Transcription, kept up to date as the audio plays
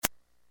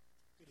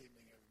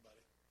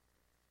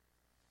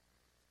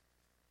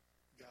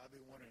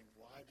probably wondering,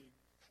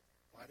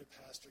 why did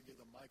Pastor give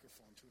the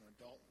microphone to an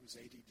adult who's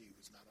ADD,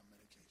 who's not on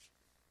medication?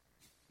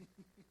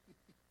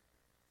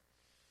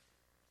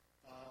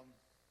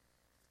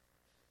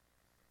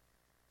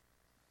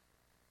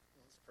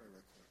 Let's pray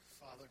real quick.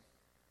 Father,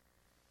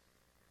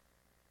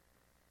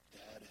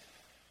 Dad,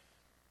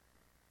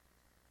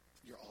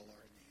 you're all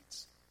our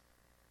needs.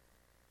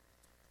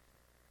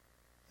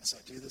 As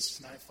I do this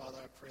tonight, Father,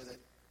 I pray that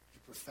you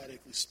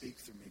prophetically speak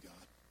through me, God.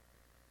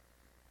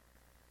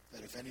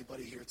 That if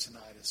anybody here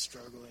tonight is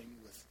struggling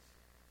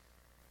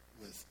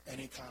with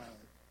any kind of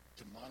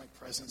demonic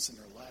presence in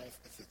their life,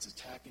 if it's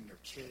attacking their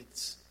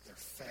kids, their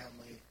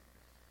family,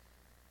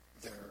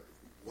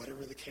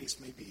 whatever the case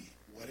may be,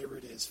 whatever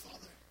it is,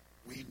 Father,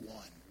 we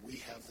won. We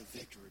have the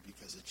victory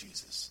because of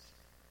Jesus.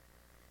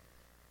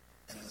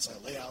 And as I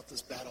lay out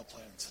this battle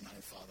plan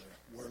tonight, Father,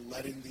 we're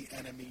letting the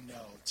enemy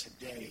know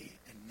today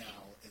and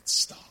now it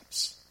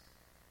stops.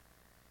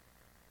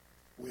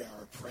 We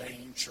are a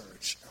praying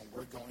church, and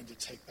we're going to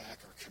take back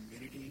our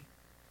community,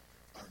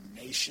 our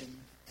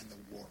nation, and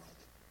the world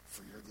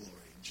for your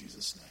glory. In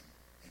Jesus'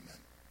 name, amen.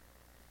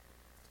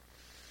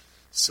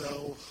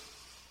 So,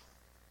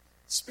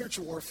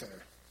 spiritual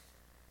warfare.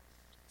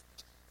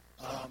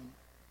 A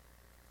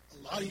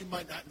lot of you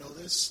might not know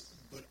this,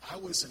 but I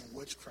was in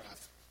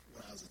witchcraft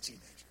when I was a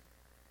teenager.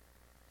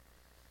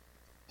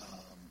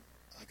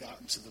 I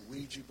got into the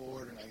Ouija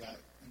board, and I got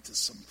into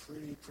some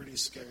pretty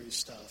scary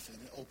stuff, and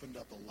it opened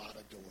up a lot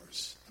of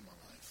doors in my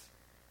life.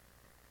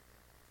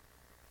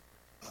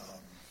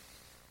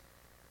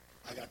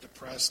 I got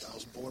depressed. I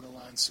was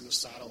borderline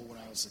suicidal when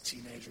I was a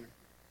teenager.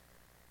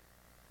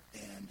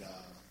 And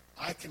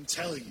I can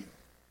tell you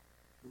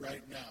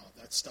right now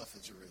that stuff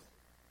is real.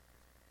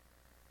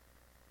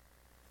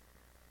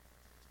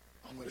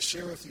 I'm going to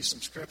share with you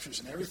some scriptures,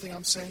 and everything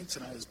I'm saying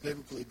tonight is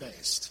biblically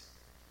based.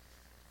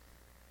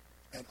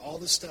 And all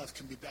this stuff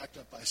can be backed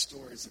up by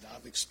stories that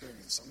I've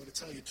experienced. I'm going to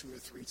tell you 2 or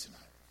 3 tonight.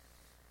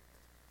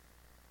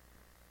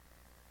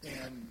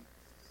 And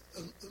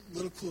a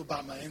little clue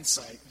about my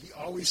insight, you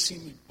always see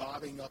me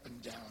bobbing up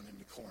and down in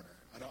the corner.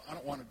 I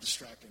don't want to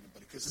distract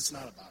anybody because it's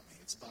not about me.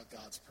 It's about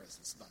God's presence.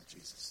 It's about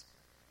Jesus.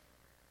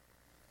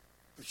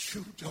 But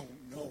you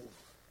don't know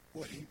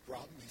what he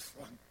brought me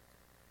from.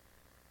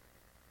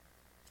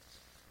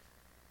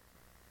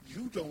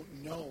 You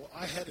don't know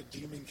I had a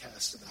demon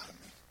casted out of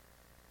me.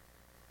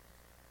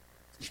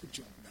 You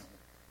don't know.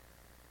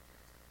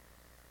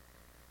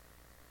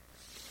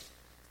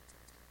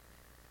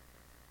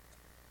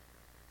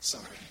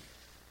 Sorry.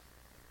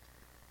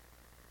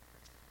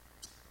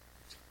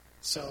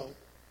 So,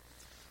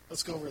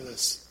 let's go over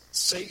this.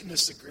 Satan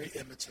is the great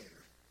imitator.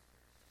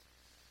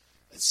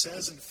 It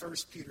says in 1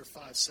 Peter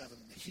 5:7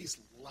 that he's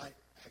like,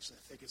 actually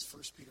I think it's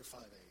 1 Peter 5:8.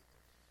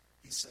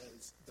 He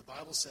says, the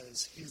Bible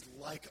says he's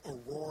like a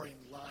roaring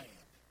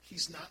lion.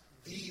 He's not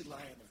the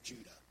Lion of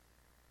Judah.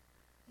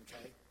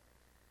 Okay?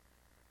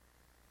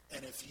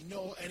 And if you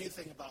know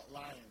anything about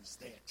lions,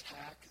 they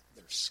attack,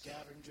 they're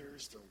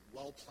scavengers, they're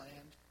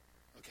well-planned.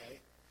 Okay?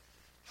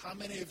 How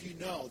many of you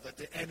know that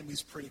the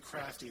enemy's pretty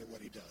crafty at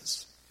what he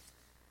does?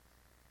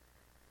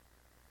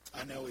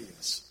 I know he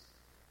is.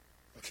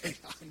 Okay?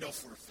 I know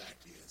for a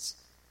fact he is.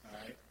 All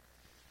right?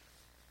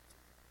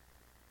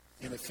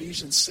 In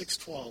Ephesians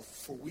 6:12,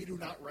 for we do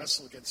not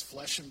wrestle against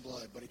flesh and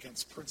blood, but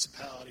against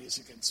principalities,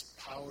 against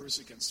powers,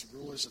 against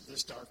rulers of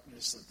this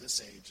darkness of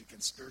this age,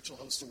 against spiritual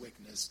hosts of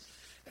wickedness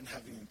in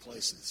heavenly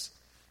places.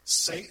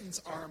 Satan's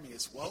army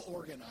is well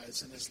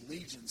organized, and his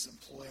legions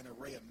employ an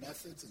array of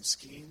methods and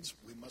schemes.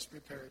 We must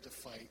prepare to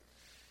fight.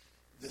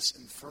 This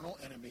infernal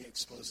enemy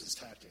expose his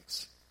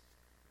tactics.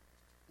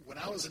 When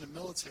I was in the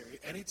military,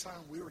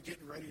 anytime we were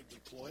getting ready to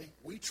deploy,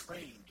 we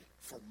trained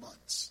for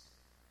months.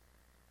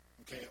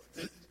 Okay,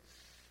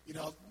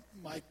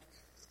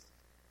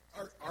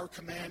 our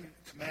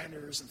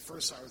commanders and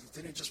first sergeants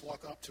didn't just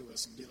walk up to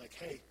us and be like,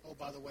 hey, oh,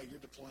 by the way, you're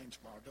deploying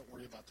tomorrow. Don't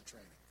worry about the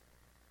training.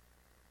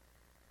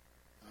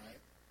 All right?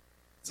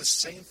 It's the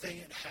same thing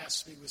it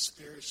has to be with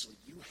spiritually.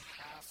 You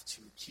have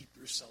to keep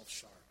yourself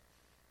sharp.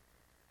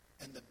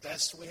 And the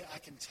best way I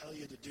can tell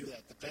you to do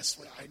that, the best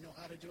way I know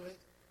how to do it,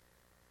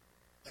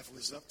 if it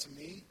was up to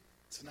me,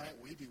 tonight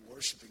we'd be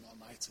worshiping all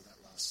night to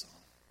that last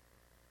song.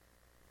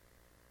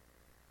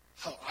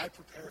 How I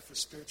prepare for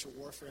spiritual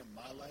warfare in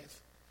my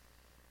life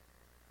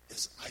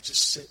is I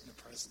just sit in the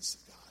presence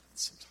of God. And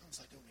sometimes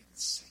I don't even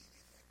say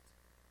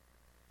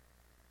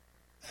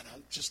anything. And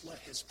I just let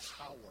his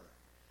power,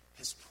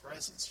 his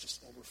presence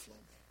just overflow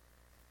me.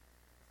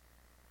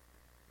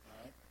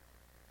 All right?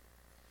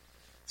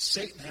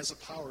 Satan has a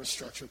power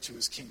structure to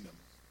his kingdom.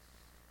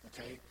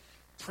 Okay?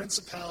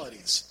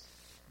 Principalities.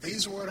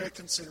 These are what I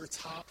consider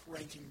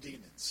top-ranking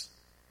demons.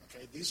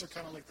 Okay? These are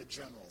kind of like the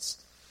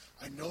generals.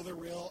 I know they're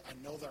real. I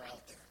know they're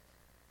out there.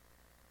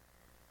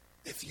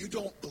 If you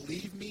don't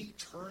believe me,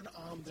 turn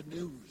on the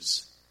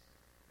news.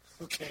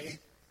 Okay?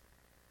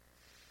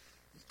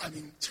 I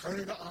mean, turn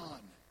it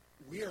on.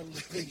 We are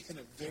living in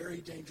a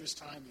very dangerous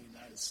time in the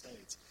United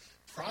States.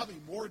 Probably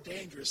more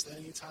dangerous than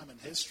any time in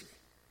history.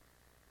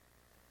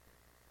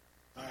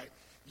 All right?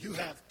 You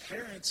have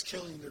parents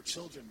killing their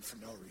children for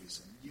no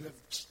reason. You have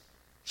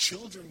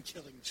children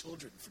killing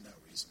children for no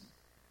reason.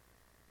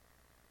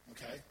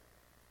 Okay?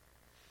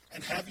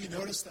 And have you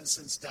noticed that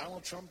since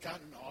Donald Trump got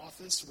into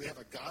office, we have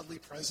a godly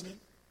president?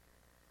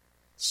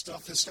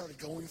 Stuff has started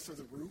going through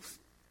the roof.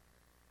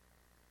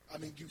 I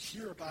mean, you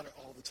hear about it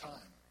all the time.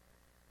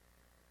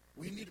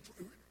 We need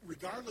to,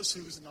 regardless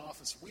who's in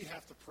office, we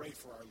have to pray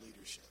for our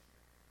leadership.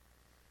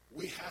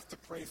 We have to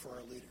pray for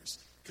our leaders.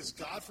 Because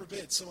God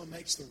forbid someone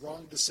makes the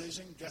wrong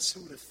decision, guess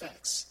who it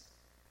affects?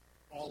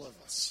 All of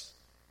us.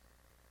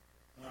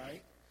 All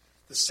right?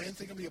 The same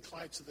thing can be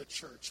applied to the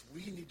church.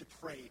 We need to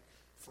pray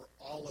for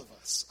all of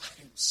us.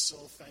 I am so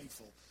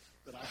thankful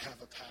that I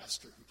have a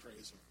pastor who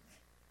prays over me.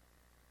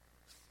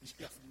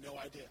 You have no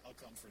idea how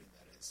comforting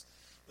that is.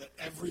 That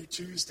every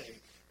Tuesday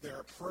there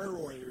are prayer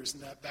warriors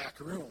in that back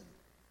room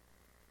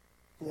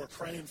who are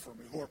praying for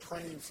me, who are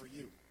praying for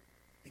you,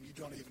 and you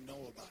don't even know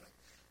about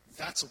it.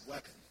 That's a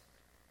weapon.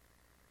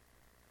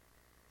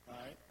 All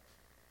right?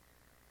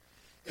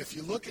 If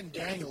you look in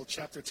Daniel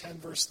chapter 10,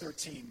 verse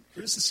 13,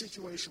 here's the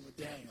situation with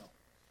Daniel.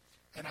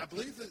 And I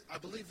believe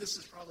this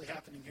is probably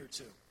happening here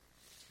too.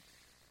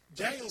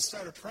 Daniel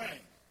started praying.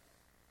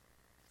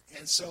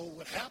 And so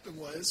what happened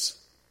was,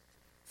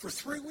 for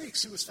 3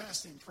 weeks he was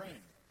fasting and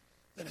praying.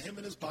 Then him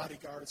and his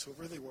bodyguards,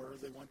 whoever they were,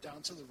 they went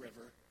down to the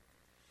river.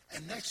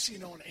 And next thing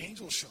you know, an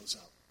angel shows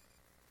up.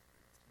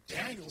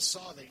 Daniel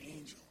saw the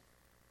angel.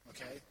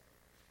 Okay?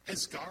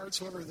 His guards,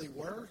 whoever they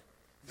were,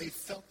 they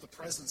felt the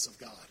presence of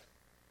God.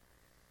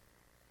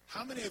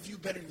 How many of you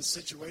been in a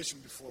situation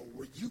before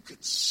where you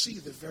could see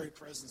the very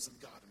presence of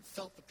God and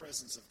felt the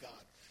presence of God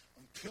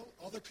until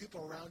other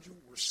people around you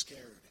were scared?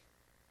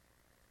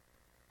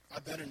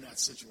 I've been in that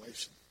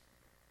situation.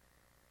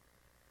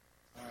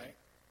 All right?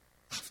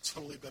 I've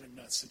totally been in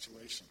that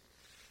situation.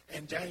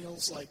 And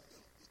Daniel's like,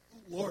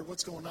 Lord,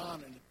 what's going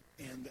on?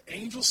 And the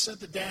angel said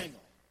to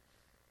Daniel,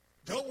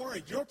 don't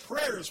worry, your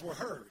prayers were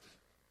heard.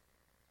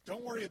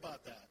 Don't worry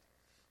about that.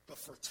 But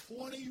for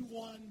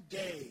 21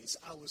 days,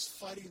 I was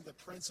fighting the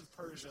Prince of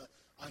Persia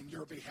on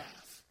your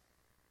behalf.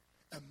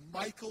 And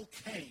Michael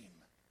came.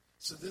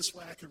 So this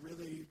way I could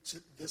relate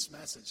to this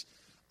message.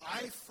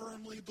 I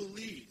firmly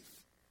believe,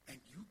 and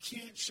you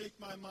can't shake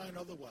my mind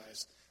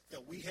otherwise,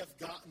 that we have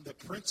gotten the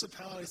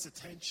principality's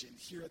attention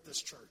here at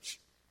this church.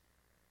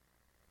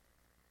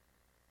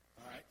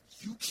 All right?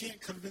 You can't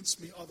convince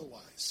me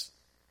otherwise.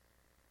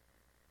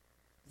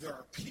 There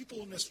are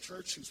people in this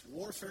church whose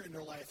warfare in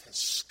their life has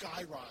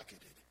skyrocketed.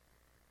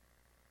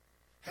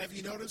 Have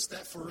you noticed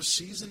that for a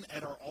season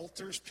at our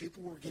altars,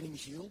 people were getting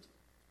healed?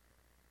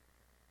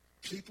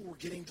 People were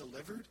getting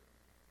delivered?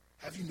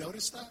 Have you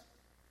noticed that?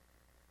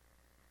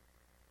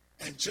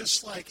 And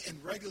just like in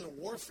regular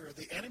warfare,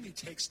 the enemy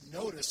takes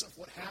notice of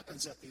what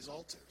happens at these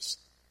altars.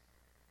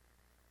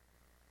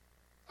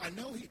 I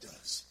know he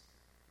does.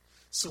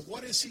 So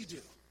what does he do?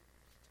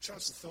 He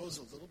tries to throw those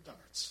little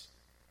darts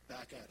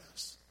back at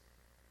us.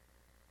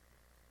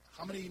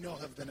 How many of you know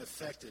have been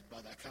affected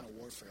by that kind of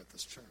warfare at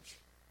this church?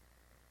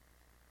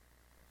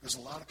 There's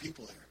a lot of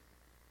people here.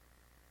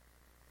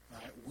 All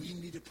right? We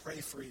need to pray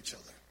for each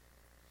other.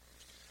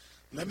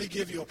 Let me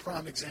give you a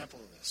prime example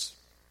of this.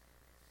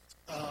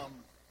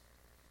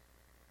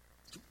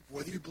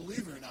 Whether you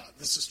believe it or not,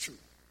 this is true.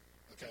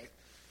 Okay?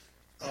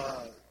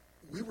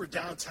 We were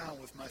downtown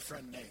with my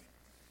friend Nate.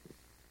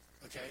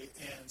 Okay?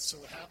 And so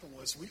what happened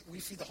was we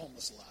feed the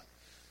homeless a lot.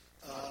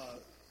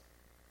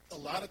 A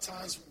lot of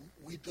times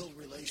we build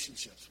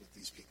relationships with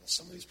these people.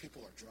 Some of these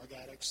people are drug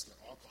addicts.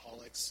 They're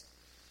alcoholics.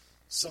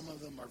 Some of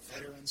them are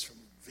veterans from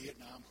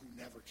Vietnam who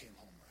never came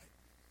home right.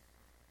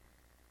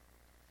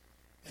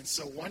 And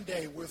so one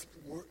day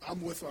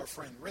I'm with our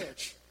friend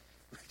Rich.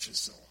 Rich is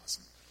so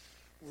awesome.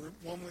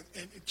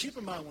 And keep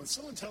in mind, when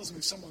someone tells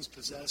me someone's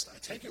possessed, I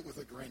take it with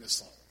a grain of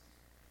salt.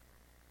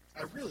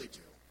 I really do.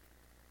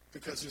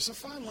 Because there's a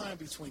fine line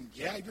between,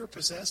 yeah, you're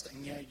possessed,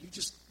 and yeah, you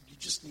just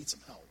need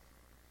some help.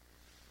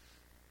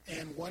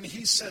 And when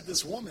he said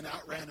this woman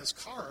outran his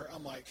car,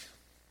 I'm like,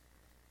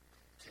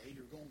 okay,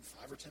 you're going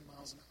 5 or 10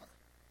 miles an hour.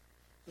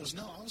 He goes,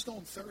 no, I was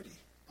going 30.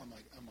 I'm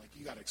like,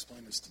 you got to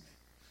explain this to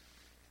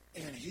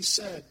me. And he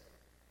said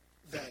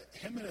that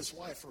him and his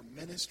wife were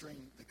ministering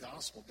the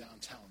gospel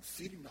downtown,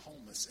 feeding the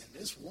homeless, and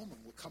this woman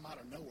would come out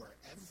of nowhere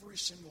every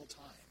single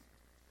time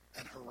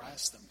and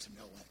harass them to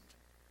no end.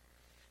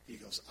 He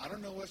goes, I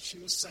don't know what she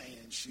was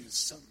saying. She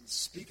was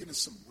speaking in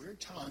some weird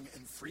tongue,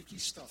 and freaky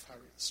stuff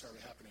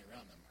started happening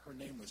around them. Her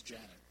name was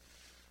Janet.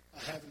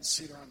 I haven't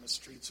seen her on the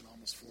streets in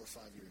almost 4 or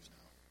 5 years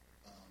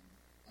now.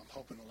 I'm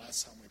hoping the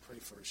last time we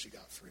prayed for her, she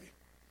got free.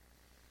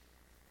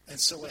 And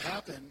so what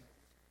happened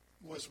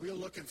was we were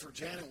looking for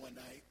Janet one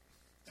night,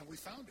 and we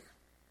found her.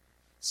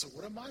 So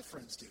what do my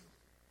friends do?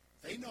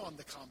 They know I'm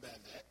the combat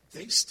vet.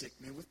 They stick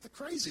me with the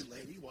crazy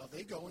lady while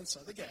they go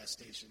inside the gas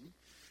station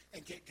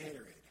and get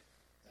Gatorade.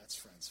 That's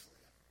friends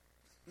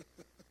for you.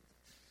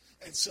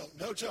 And so,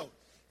 no joke.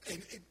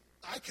 And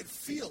I could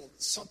feel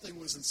something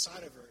was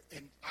inside of her,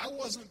 and I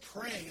wasn't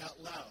praying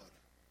out loud.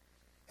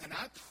 And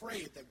I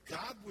prayed that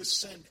God would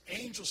send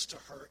angels to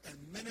her and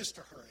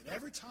minister her. And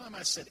every time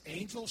I said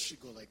angels,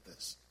 she'd go like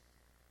this.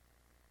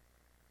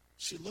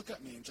 She'd look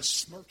at me and just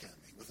smirk at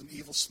me with an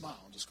evil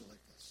smile and just go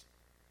like this.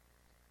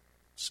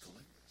 Just go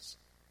like this.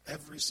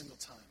 Every single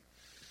time.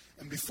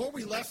 And before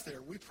we left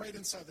there, we prayed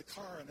inside the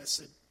car, and I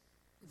said,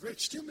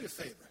 Rich, do me a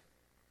favor.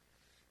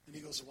 And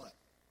he goes, what?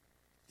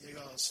 He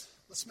goes,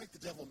 let's make the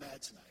devil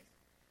mad tonight.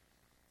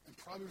 And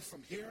probably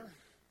from here,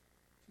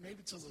 maybe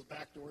till the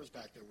back doors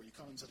back there where you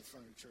come into the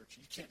front of the church,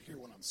 you can't hear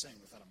what I'm saying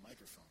without a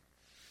microphone.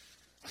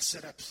 I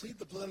said, I plead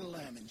the blood of the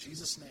Lamb in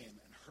Jesus' name.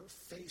 And her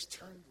face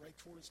turned right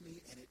towards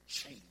me, and it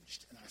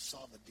changed. And I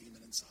saw the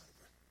demon inside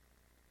of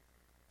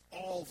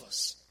her. All of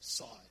us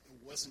saw it.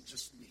 It wasn't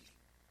just me.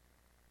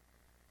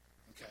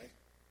 Okay?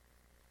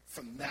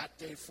 From that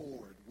day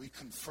forward, we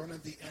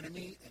confronted the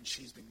enemy, and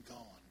she's been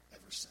gone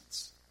ever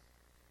since.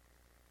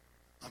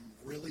 I'm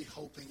really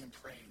hoping and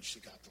praying she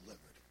got delivered.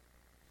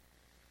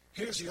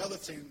 Here's the other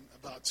thing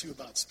about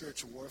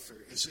spiritual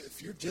warfare, is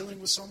if you're dealing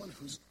with someone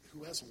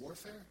who has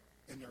warfare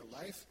in their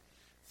life,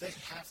 they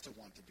have to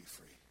want to be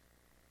free.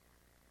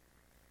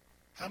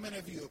 How many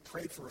of you have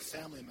prayed for a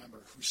family member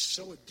who's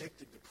so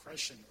addicted to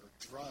depression or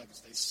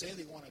drugs, they say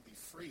they want to be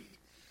free,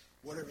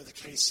 whatever the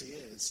case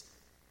is,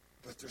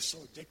 but they're so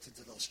addicted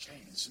to those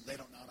chains and they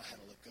don't know how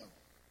to let go.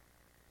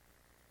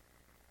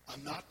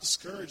 I'm not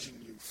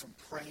discouraging you from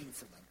praying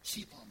for them.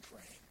 Keep on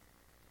praying.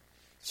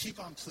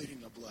 Keep on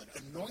pleading the blood.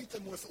 Anoint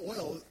them with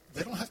oil.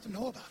 They don't have to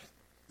know about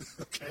it.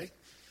 Okay?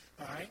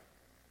 All right?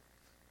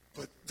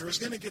 But there's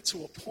going to get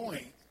to a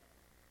point,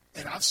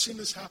 and I've seen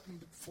this happen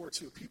before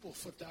too. People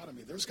flipped out on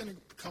me. There's going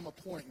to come a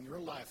point in your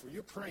life where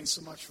you're praying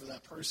so much for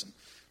that person.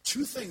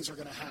 Two things are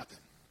going to happen.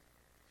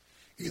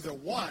 Either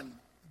one,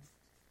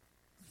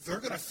 they're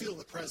going to feel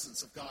the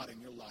presence of God in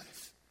your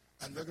life,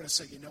 and they're going to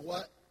say, you know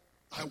what?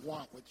 I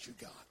want what you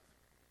got.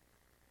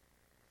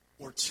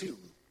 Or two,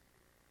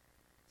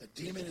 the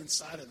demon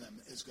inside of them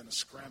is going to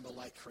scramble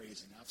like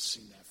crazy. And I've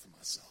seen that for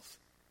myself.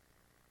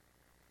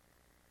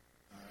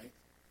 All right?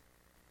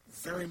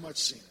 Very much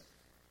seen it.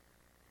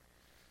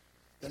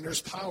 Then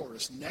there's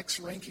powers, next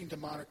ranking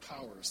demonic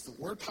powers. The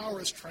word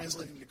power is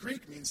translated into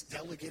Greek means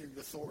delegated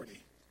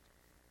authority,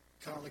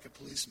 kind of like a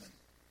policeman.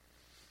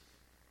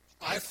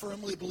 I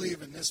firmly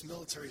believe in this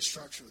military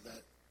structure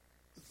that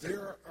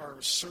there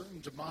are certain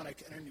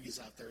demonic entities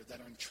out there that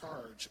are in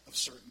charge of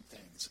certain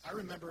things. I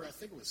remember, I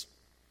think it was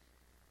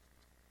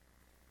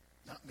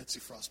not Mitzi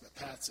Frost, but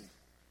Patsy.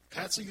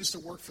 Patsy used to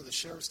work for the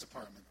sheriff's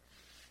department.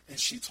 And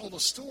she told a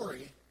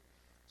story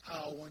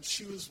how when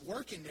she was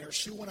working there,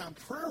 she went on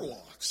prayer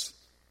walks.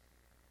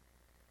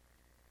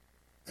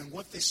 And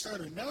what they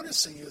started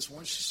noticing is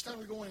when she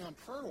started going on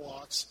prayer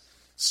walks,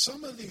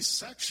 some of these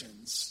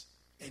sections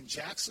in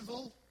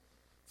Jacksonville,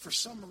 for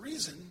some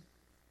reason,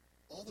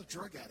 all the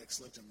drug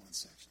addicts lived in one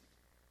section.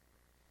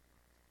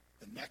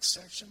 The next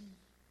section,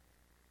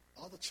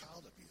 all the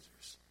child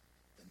abusers.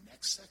 The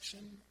next section,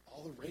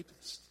 all the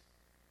rapists.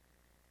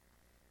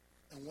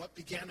 And what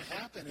began to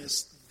happen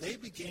is they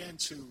began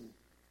to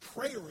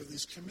pray over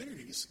these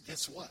communities.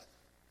 Guess what?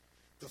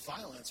 The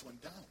violence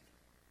went down.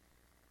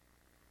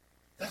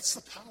 That's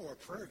the power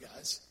of prayer,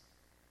 guys.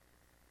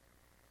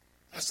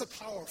 That's the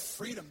power of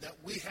freedom that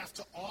we have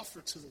to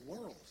offer to the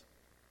world.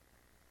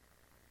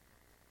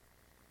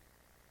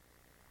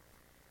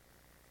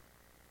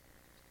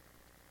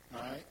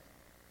 All right?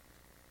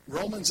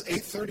 Romans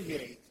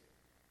 8:38,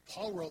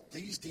 Paul wrote,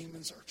 these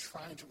demons are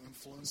trying to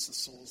influence the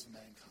souls of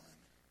mankind.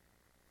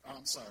 Oh,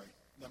 I'm sorry.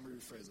 Let me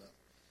rephrase that.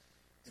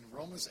 In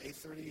Romans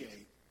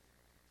 8:38,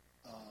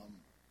 I'll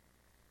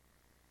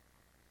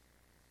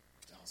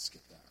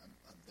skip that.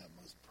 That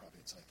was probably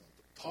a typo.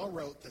 But Paul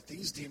wrote that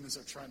these demons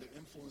are trying to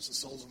influence the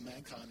souls of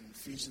mankind in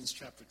Ephesians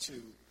chapter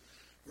 2,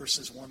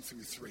 verses 1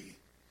 through 3.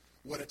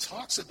 What it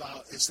talks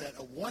about is that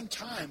at one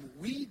time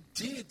we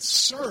did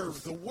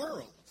serve the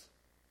world.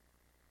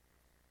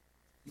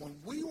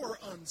 When we were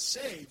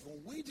unsaved,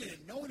 when we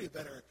didn't know any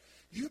better,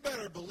 you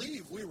better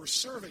believe we were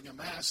serving a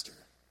master.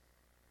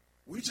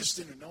 We just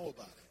didn't know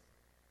about it.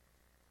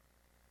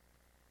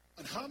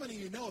 And how many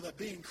of you know that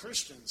being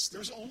Christians,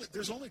 there's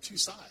only two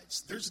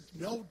sides. There's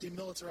no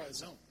demilitarized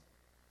zone.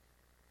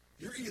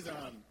 You're either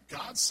on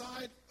God's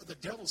side or the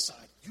devil's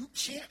side. You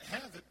can't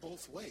have it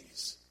both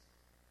ways.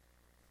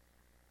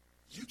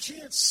 You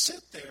can't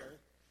sit there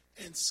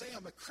and say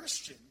I'm a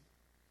Christian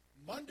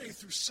Monday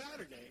through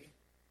Saturday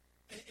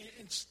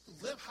and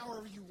live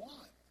however you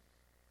want.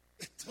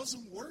 It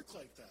doesn't work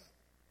like that.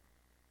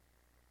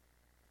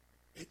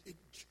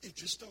 It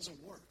just doesn't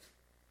work.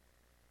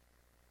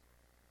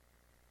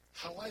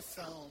 How I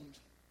found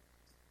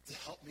to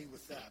help me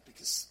with that,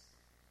 because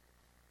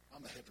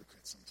I'm a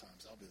hypocrite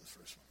sometimes. I'll be the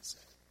first one to say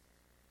it.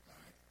 All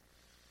right.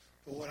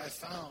 But what I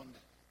found,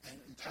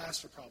 and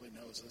Pastor probably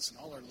knows this, and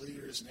all our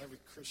leaders and every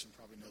Christian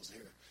probably knows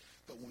here,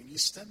 but when you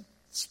spend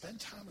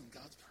time in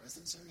God's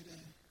presence every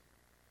day,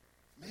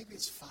 maybe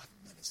it's 5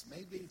 minutes,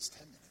 maybe it's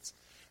 10 minutes,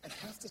 and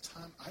half the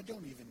time I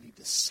don't even need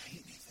to say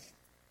anything.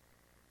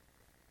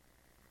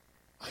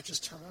 I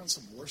just turn on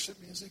some worship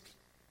music,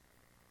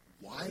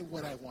 Why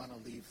would I want to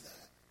leave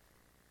that?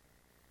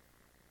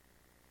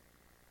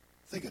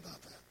 Think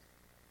about that.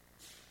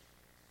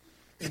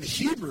 In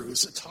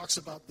Hebrews, it talks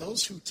about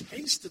those who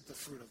tasted the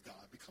fruit of God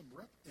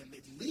and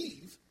they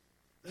leave,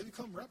 they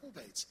become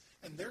reprobates.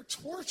 And their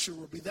torture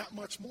will be that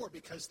much more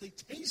because they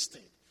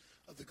tasted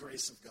of the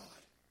grace of God.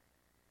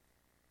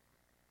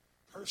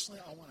 Personally,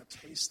 I want to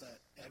taste that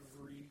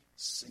every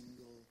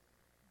single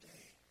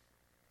day.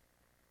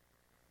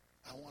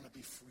 I want to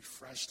be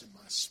refreshed in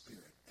my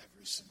spirit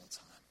every single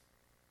time.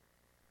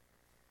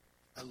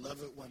 I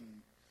love it when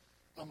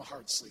I'm a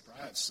hard sleeper.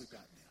 I have sleep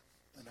apnea,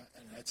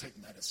 and I take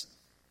medicine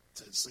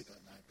to sleep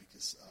at night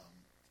because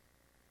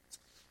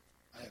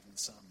I have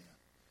insomnia.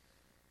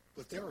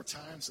 But there are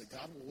times that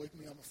God will wake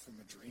me up from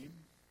a dream,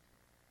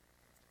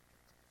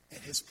 and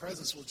his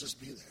presence will just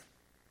be there.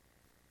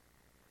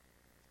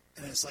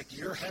 And it's like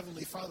your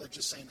heavenly Father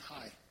just saying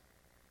hi.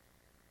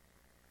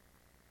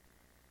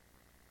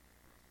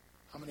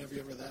 How many of you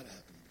ever that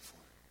happened before?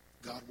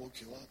 God woke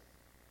you up,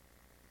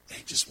 and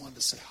he just wanted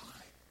to say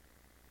hi.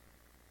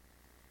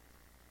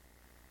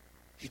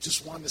 He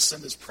just wanted to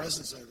send his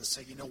presence there to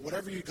say,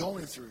 whatever you're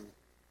going through,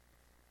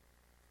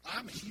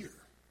 I'm here.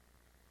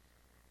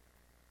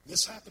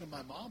 This happened to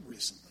my mom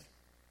recently.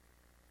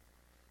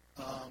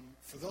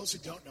 For those who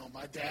don't know,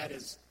 my dad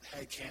has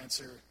had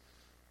cancer.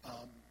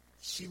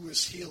 He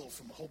was healed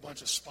from a whole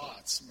bunch of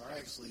spots,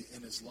 miraculously,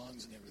 in his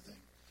lungs and everything.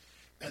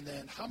 And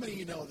then how many of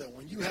you know that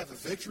when you have a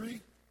victory,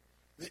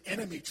 the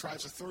enemy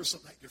tries to throw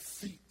something at your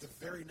feet the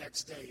very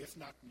next day, if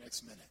not the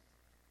next minute?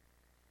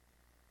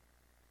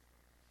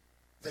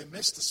 They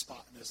missed a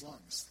spot in his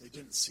lungs. They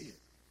didn't see it.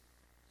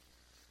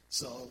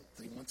 So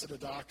they went to the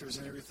doctors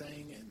and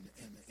everything,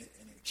 and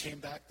it came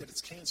back that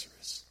it's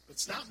cancerous.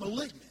 It's not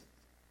malignant,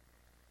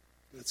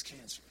 but it's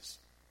cancerous.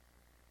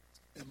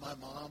 And my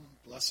mom,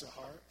 bless her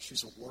heart,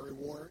 she's a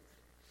worrywart.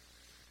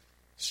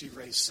 She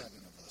raised 7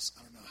 of us.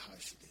 I don't know how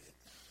she did it.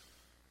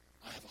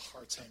 I have a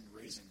hard time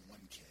raising one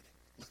kid,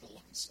 let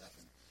alone 7.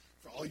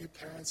 For all you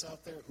parents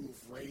out there who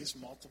have raised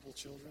multiple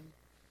children,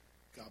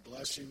 God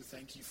bless you.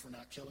 Thank you for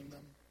not killing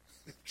them.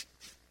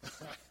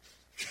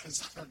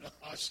 Because I don't know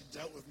how she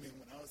dealt with me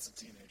when I was a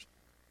teenager.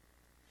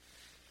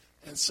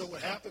 And so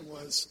what happened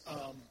was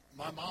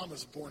my mom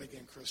is a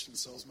born-again Christian,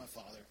 so is my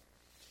father.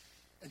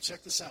 And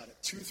check this out.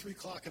 At 2, 3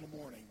 o'clock in the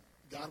morning,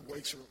 God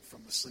wakes her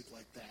from a sleep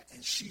like that.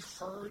 And she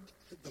heard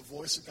the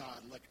voice of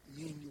God like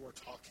me and you are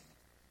talking.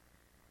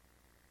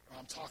 Or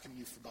I'm talking to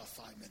you for about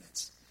 5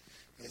 minutes.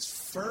 His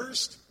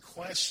first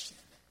question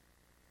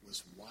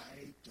was, why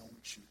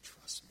don't you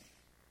trust me?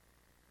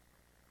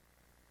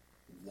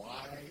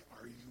 Why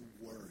are you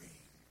worrying?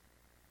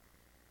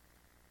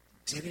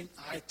 Didn't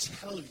I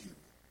tell you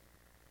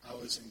I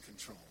was in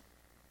control?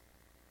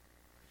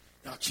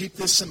 Now keep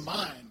this in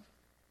mind.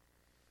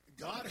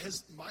 God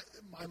has,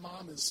 my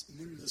mom is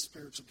new to the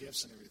spiritual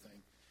gifts and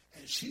everything,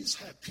 and she's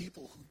had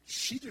people who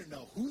she didn't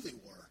know who they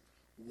were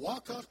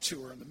walk up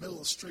to her in the middle of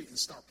the street and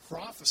start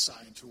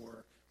prophesying to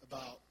her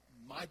about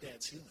my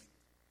dad's healing.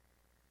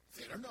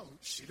 They don't know,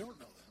 she don't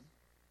know them.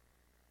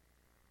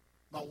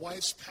 My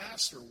wife's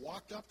pastor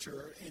walked up to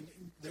her, and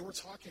they were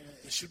talking,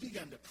 and she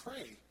began to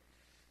pray,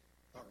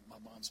 or my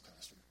mom's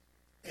pastor.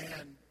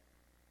 And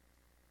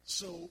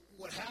so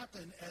what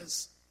happened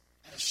as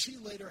she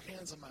laid her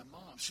hands on my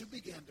mom, she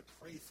began to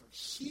pray for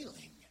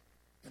healing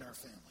in our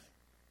family.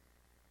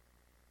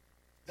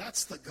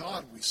 That's the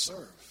God we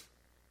serve.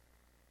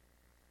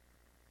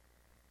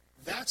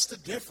 That's the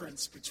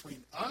difference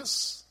between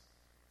us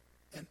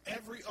and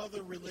every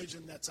other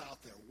religion that's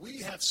out there. We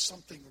have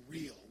something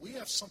real. We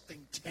have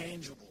something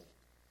tangible.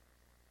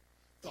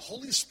 The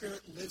Holy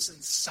Spirit lives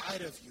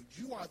inside of you.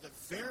 You are the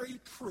very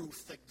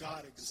proof that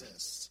God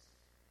exists.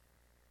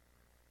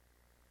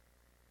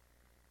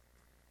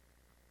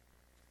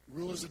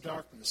 Rulers of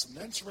darkness.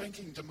 Immense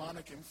ranking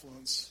demonic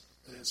influence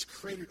has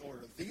created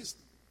order.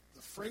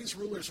 The phrase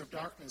rulers of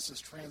darkness is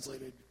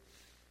translated,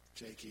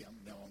 Jakey, I'm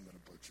going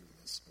to butcher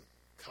this, but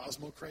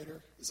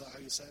cosmocrator, is that how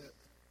you say it?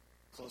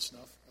 Close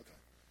enough? Okay.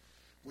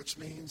 Which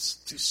means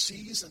to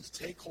seize and to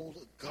take hold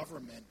of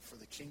government for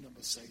the kingdom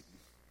of Satan.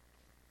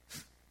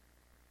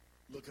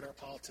 Look at our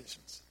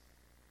politicians.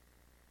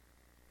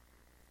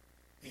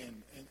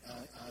 And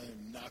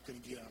I'm not going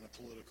to get on a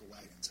political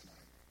wagon tonight.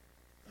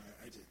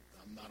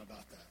 I'm not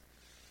about that.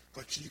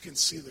 But you can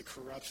see the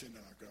corruption in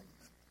our government.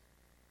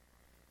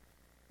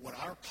 When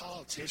our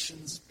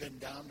politicians bend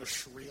down to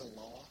Sharia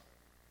law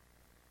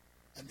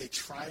and they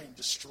try and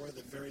destroy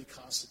the very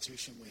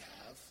Constitution we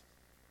have,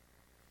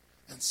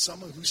 and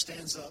someone who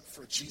stands up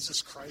for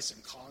Jesus Christ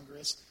in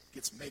Congress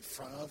gets made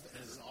fun of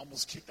and is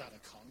almost kicked out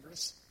of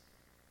Congress,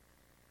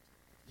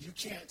 you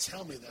can't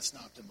tell me that's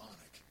not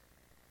demonic.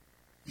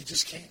 You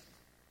just can't.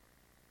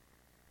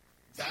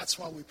 That's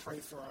why we pray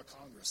for our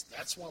Congress.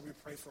 That's why we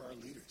pray for our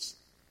leaders.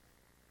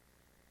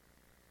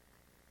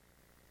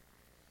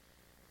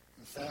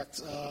 In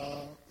fact,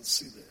 let's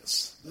see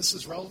this. This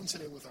is relevant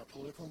today with our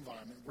political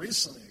environment.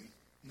 Recently,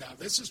 now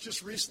this is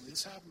just recently,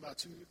 this happened about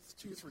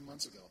two or 3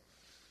 months ago.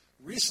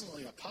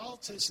 Recently, a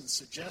politician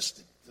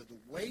suggested that the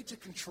way to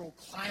control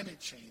climate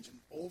change and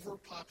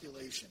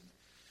overpopulation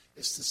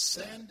is to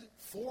send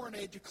foreign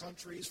aid to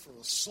countries for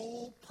the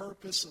sole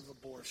purpose of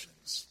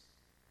abortions.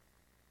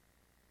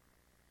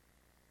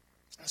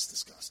 That's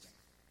disgusting.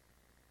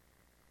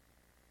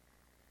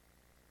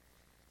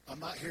 I'm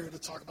not here to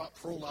talk about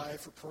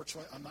pro-life or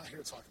pro-choice. I'm not here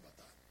to talk about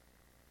that.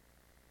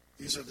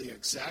 These are the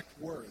exact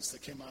words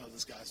that came out of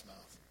this guy's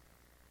mouth.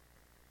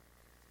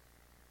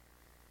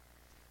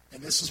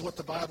 And this is what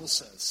the Bible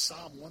says.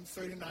 Psalm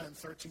 139,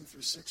 13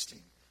 through 16.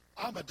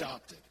 I'm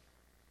adopted.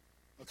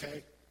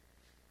 Okay?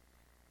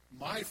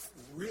 My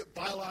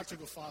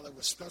biological father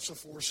was Special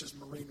Forces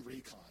Marine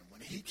Recon.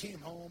 When he came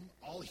home,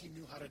 all he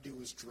knew how to do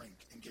was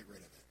drink and get rid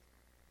of it.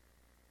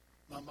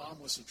 My mom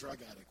was a drug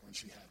addict when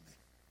she had me.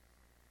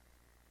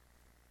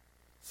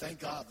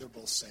 Thank God they're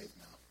both saved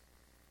now.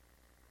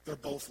 They're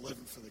both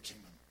living for the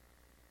kingdom.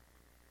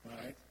 All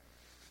right?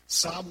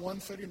 Psalm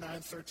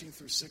 139, 13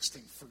 through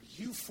 16. For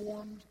you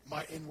formed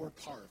my inward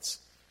parts.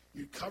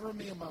 You cover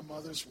me in my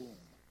mother's womb.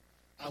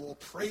 I will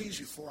praise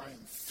you, for I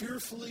am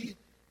fearfully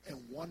and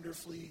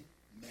wonderfully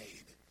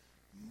made.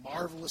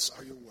 Marvelous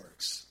are your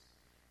works,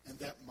 and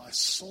that my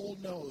soul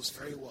knows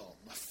very well.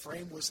 My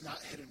frame was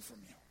not hidden from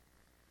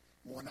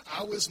you. When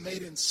I was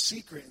made in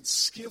secret and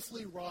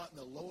skillfully wrought in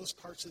the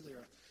lowest parts of the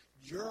earth,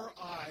 your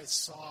eyes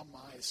saw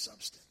my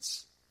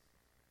substance.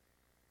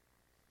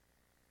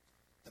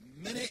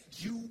 The minute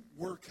you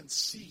were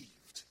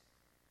conceived,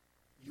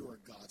 you are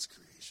God's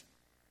creation.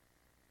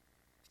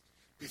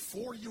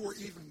 Before you were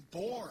even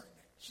born,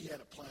 he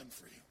had a plan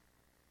for you.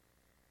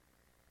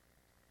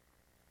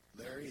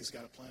 Larry, he's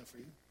got a plan for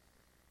you.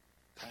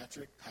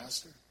 Patrick,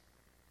 Pastor.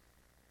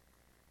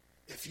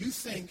 If you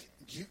think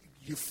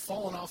you've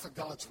fallen off of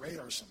God's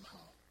radar somehow,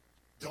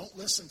 don't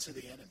listen to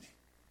the enemy.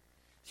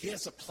 He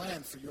has a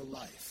plan for your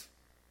life.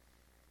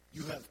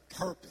 You have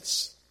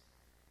purpose.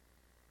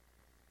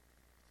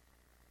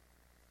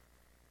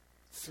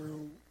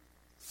 Through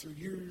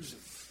years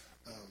of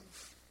how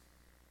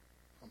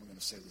am I going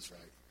to say this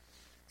right?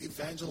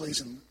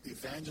 Evangelizing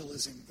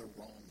the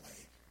wrong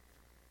way.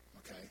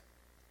 Okay?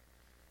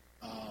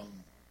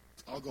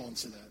 I'll go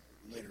into that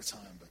later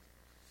time, but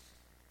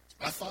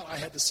I thought I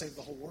had to save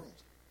the whole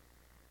world.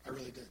 I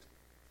really did.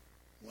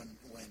 When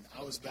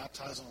I was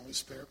baptized in the Holy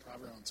Spirit,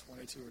 probably around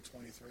 22 or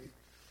 23,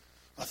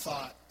 I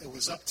thought it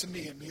was up to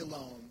me and me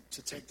alone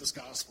to take this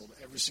gospel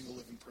to every single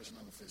living person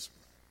on the face of the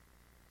earth.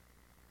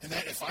 And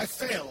that if I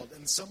failed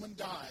and someone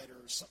died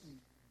or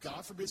something,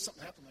 God forbid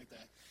something happened like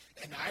that,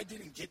 and I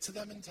didn't get to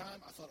them in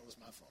time, I thought it was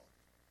my fault.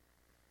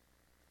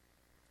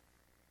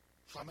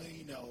 How many of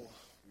you know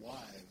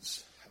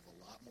wives have a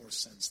lot more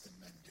sense than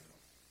men do?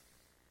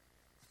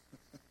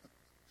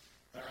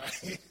 All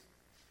right?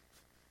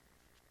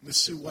 Miss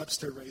Sue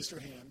Webster raised her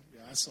hand.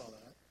 Yeah, I saw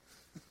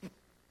that.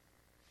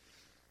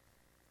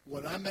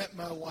 When I met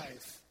my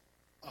wife,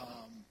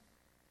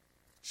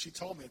 she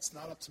told me it's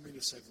not up to me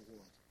to save the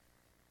world.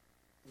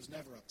 It was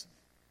never up to me.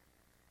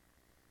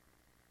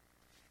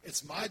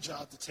 It's my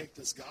job to take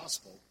this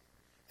gospel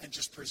and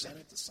just present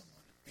it to someone.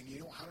 And you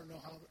know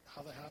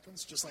how that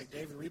happens? Just like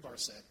David Rebar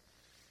said,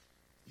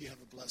 you have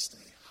a blessed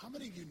day. How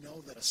many of you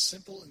know that a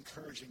simple,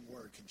 encouraging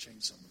word can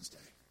change someone's day?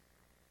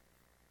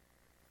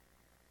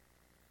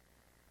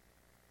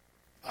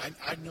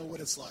 I know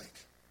what it's like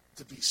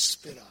to be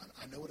spit on.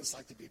 I know what it's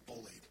like to be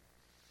bullied.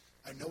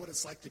 I know what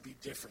it's like to be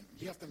different.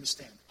 You have to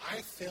understand, I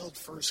failed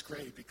first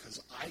grade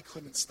because I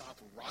couldn't stop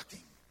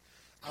rocking.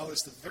 I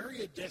was the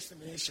very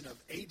definition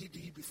of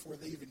ADD before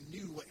they even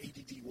knew what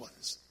ADD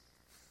was.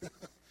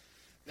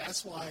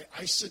 That's why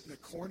I sit in the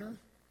corner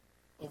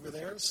over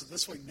there, so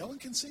this way no one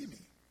can see me.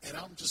 And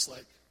I'm just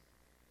like,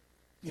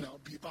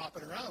 be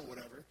bopping around,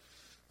 whatever.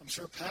 I'm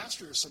sure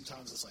pastors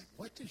sometimes is like,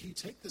 what did he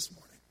take this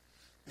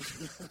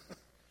morning?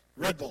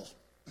 Red Bull.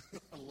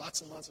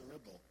 Lots and lots of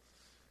Red Bull.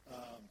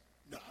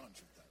 No, I don't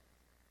drink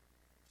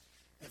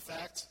that. In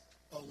fact,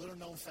 a little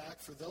known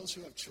fact, for those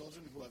who have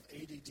children who have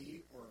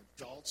ADD or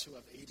adults who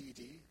have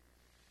ADD,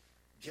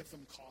 give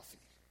them coffee.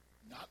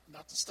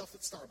 Not the stuff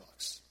at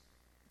Starbucks.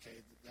 Okay,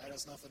 that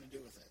has nothing to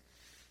do with it.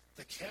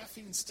 The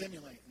caffeine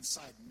stimulant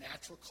inside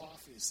natural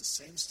coffee is the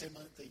same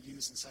stimulant they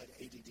use inside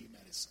ADD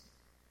medicine.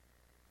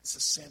 It's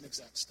the same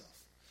exact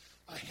stuff.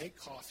 I hate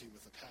coffee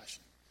with a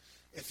passion.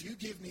 If you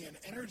give me an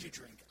energy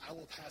drink, I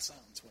will pass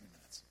out in 20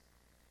 minutes.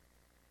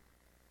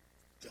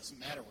 Doesn't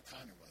matter what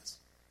kind it was.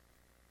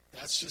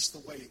 That's just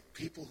the way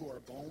people who are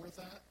born with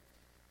that,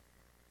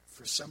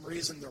 for some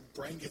reason their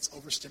brain gets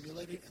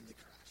overstimulated and they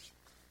crash.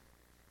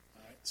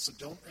 All right? So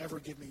don't ever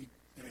give me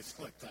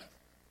anything like that.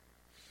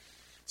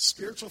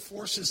 Spiritual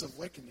forces of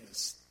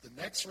wickedness, the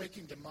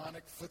next-ranking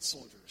demonic foot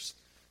soldiers.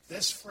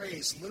 This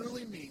phrase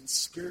literally means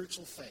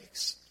spiritual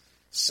fakes.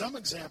 Some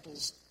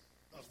examples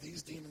of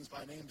these demons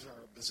by names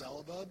are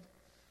Beelzebub,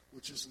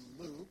 which is in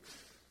Luke.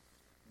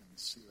 Let me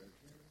see right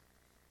here.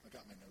 I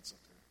got my notes up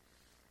here.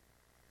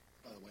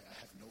 By the way, I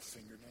have no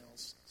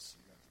fingernails, so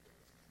you have to bear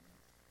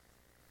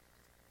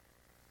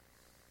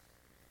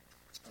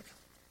with me. Okay.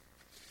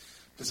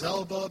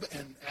 Beelzebub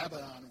and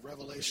Abaddon,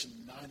 Revelation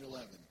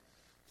 9:11.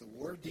 The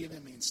word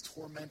demon means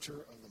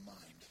tormentor of the mind.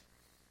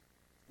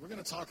 We're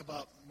going to talk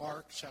about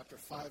Mark chapter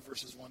 5,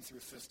 verses 1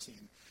 through 15.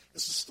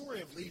 It's the story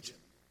of Legion.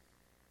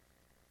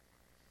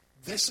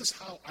 This is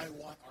how I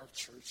want our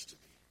church to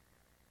be.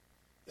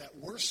 That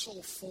we're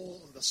so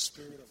full of the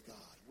Spirit of God.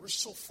 We're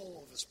so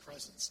full of His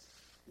presence.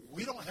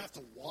 We don't have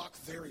to walk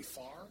very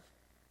far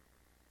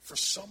for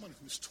someone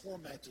who's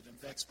tormented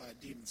and vexed by a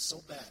demon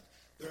so bad,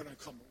 they're going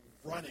to come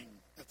running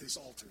at these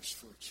altars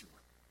for a cure.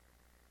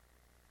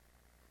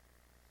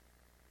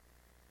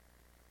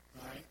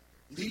 All right?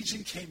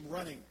 Legion came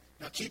running.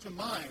 Now keep in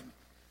mind,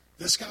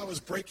 this guy was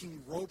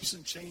breaking ropes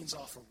and chains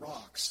off of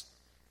rocks.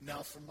 Now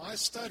from my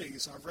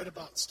studies, I've read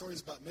about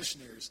stories about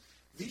missionaries,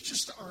 these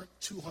just aren't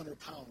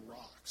 200-pound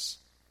rocks.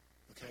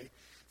 Okay?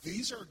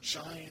 These are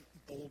giant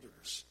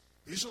boulders.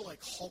 These are like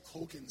Hulk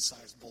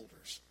Hogan-sized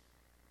boulders.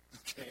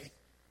 Okay?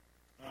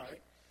 All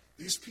right?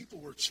 These people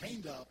were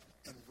chained up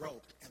and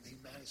roped, and he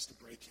managed to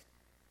break it.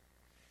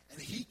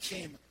 And he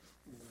came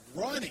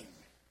running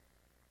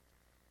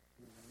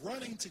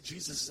to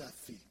Jesus'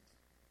 feet.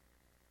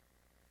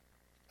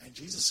 And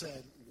Jesus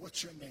said,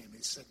 "What's your name?"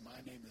 He said, "My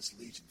name is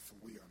Legion, for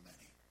we are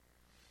many."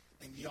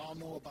 And y'all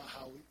know about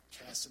how we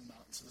casted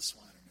mountains of the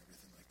swine and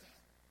everything like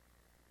that.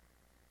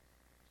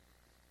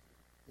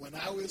 When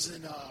I was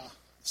in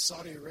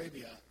Saudi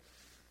Arabia,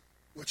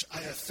 which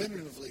I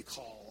affirmatively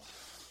call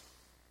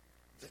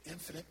the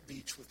infinite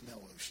beach with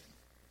no ocean,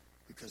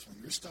 because when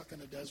you're stuck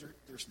in a desert,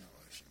 there's no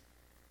ocean.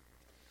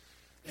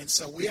 And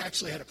so we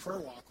actually had a prayer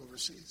walk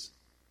overseas.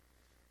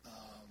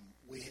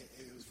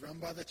 It was run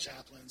by the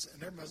chaplains,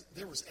 and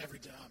there was every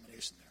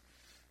denomination there.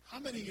 How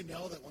many of you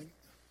know that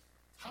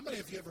how many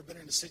of you ever been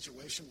in a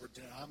situation where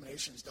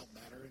denominations don't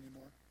matter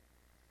anymore?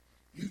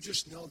 You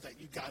just know that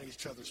you got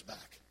each other's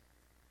back.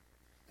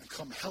 And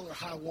come hell or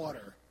high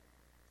water,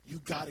 you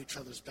got each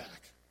other's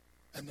back.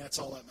 And that's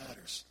all that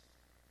matters.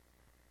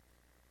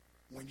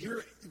 When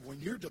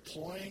you're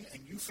deploying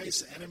and you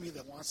face an enemy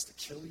that wants to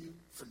kill you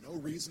for no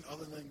reason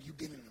other than you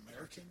being an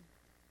American,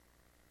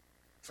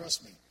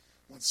 trust me,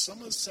 when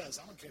someone says,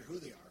 "I don't care who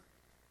they are,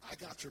 I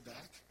got your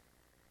back,"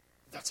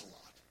 that's a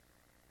lot.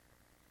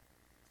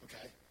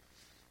 Okay?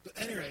 But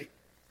at any rate,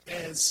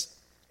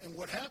 and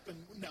what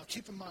happened, now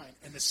keep in mind,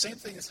 and the same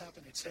thing is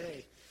happening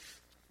today,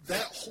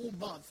 that whole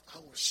month I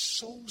was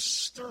so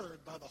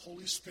stirred by the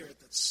Holy Spirit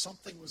that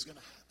something was going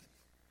to happen.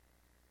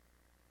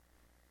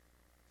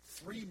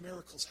 3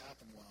 miracles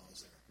happened while I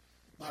was there.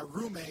 My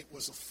roommate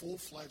was a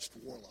full-fledged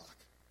warlock.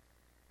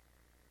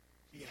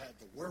 He had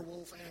the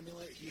werewolf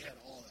amulet. He had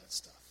all that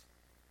stuff.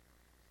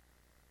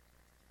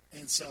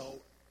 And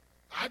so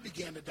I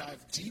began to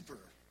dive deeper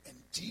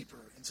and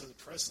deeper into the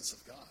presence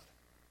of God.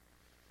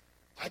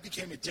 I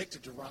became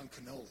addicted to Ron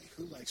Canoli.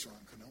 Who likes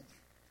Ron Canoli?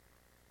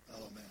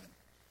 Oh, man.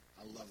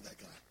 I love that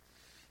guy.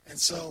 And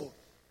so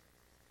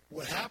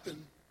what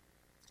happened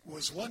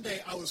was one day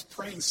I was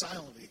praying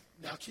silently.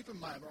 Now, keep in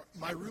mind,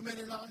 my roommate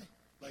and I,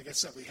 like I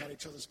said, we had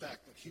each other's back.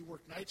 But he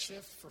worked night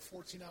shift for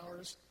 14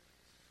 hours.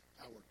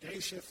 I worked day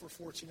shift for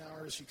 14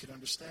 hours. You can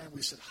understand.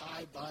 We said,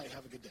 "Hi, bye,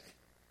 have a good day."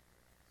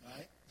 All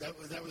right?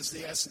 That was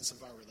the essence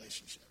of our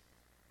relationship.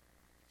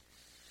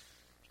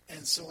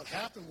 And so what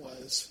happened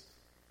was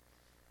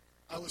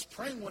I was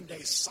praying one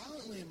day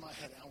silently in my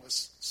head. I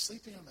was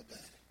sleeping on the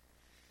bed.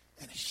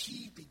 And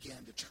he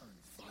began to turn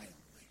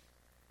violently.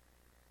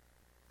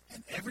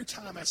 And every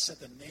time I said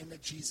the name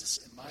of Jesus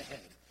in my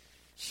head,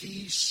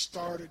 he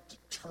started to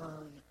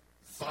turn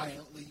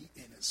violently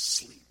in his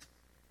sleep.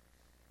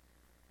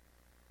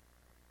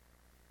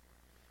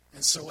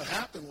 And so what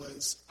happened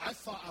was I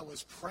thought I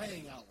was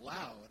praying out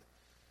loud.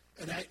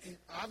 And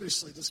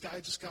obviously this guy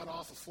just got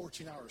off a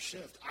 14-hour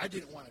shift. I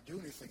didn't want to do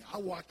anything. I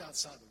walked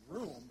outside the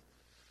room,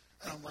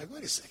 and I'm like,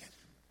 wait a second.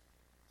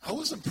 I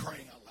wasn't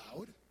praying out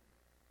loud.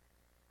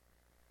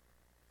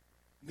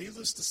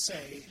 Needless to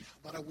say,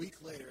 about a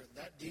week later,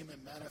 that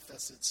demon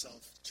manifested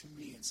itself to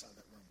me inside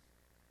that room.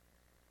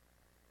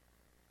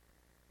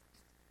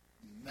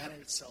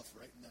 Manifested itself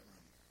right in that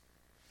room.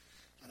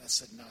 And I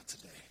said, "Not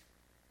today."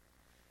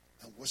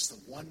 And what's the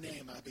one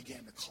name I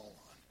began to call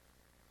on?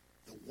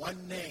 The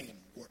one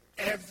name where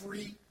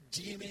every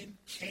demon,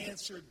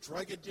 cancer,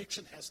 drug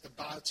addiction has to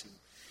bow to.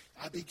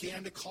 I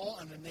began to call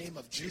on the name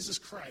of Jesus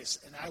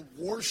Christ, and I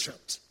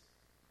worshiped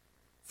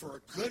for a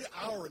good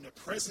hour in the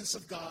presence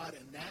of God,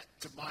 and that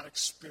demonic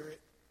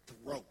spirit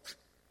broke.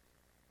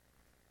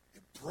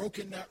 It broke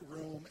in that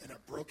room, and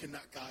it broke in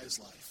that guy's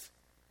life.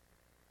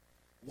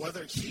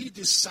 Whether he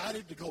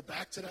decided to go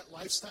back to that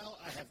lifestyle,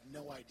 I have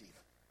no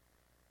idea.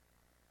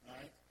 All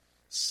right?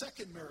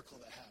 Second miracle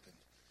that happened.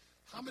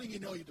 How many of you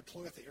know you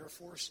deploy with the Air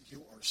Force?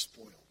 You are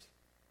spoiled.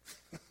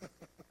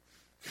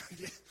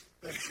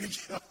 There you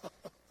go.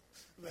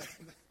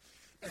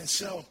 And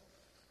so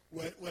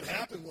what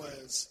happened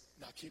was,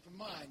 now keep in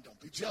mind, don't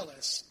be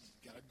jealous.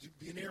 You've got to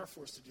be in the Air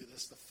Force to do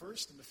this. The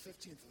 1st and the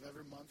 15th of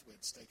every month, we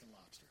had steak and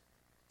lobster.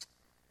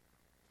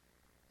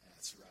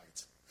 That's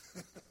right.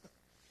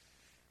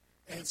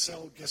 And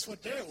so guess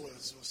what day it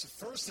was? It was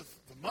the 1st of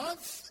the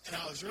month, and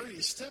I was ready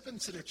to step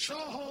into the chow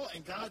hall,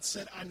 and God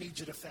said, "I need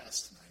you to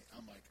fast tonight."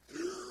 I'm like,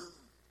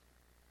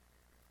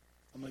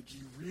 I'm like,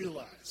 you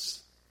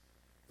realize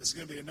it's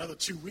going to be another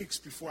 2 weeks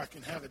before I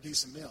can have a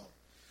decent meal.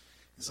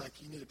 He's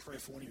like, you need to pray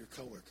for one of your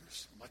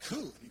coworkers. I'm like, who?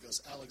 And he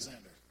goes,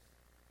 Alexander.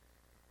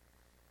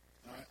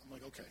 All right, I'm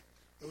like, okay.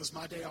 It was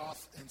my day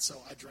off, and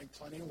so I drank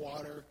plenty of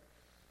water.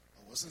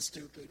 I wasn't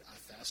stupid.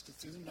 I fasted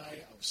through the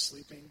night. I was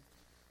sleeping.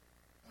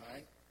 All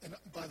right? And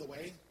by the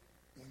way,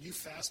 when you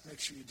fast, make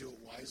sure you do it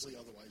wisely,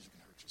 otherwise you can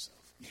hurt yourself.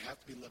 You have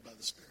to be led by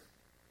the Spirit.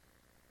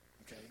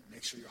 Okay?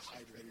 Make sure you're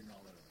hydrated and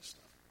all that other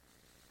stuff.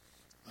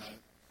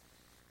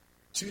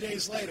 2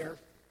 days later,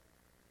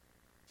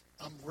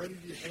 I'm ready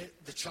to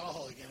hit the chow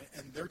hall again,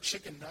 and their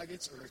chicken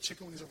nuggets or their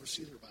chicken wings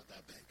overseas are about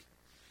that big.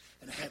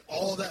 And it had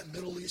all that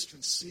Middle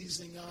Eastern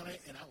seasoning on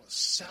it, and I was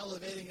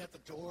salivating at the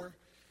door.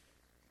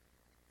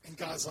 And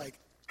God's like,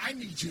 I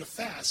need you to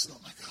fast. And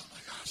I'm like, oh my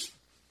gosh.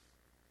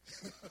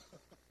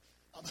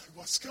 I'm like,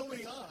 what's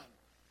going on?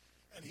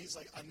 And he's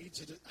like, I need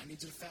you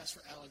to fast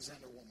for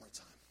Alexander one more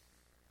time.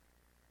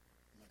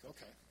 I'm like,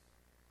 okay.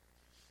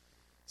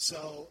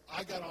 So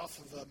I got off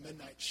of a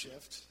midnight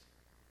shift.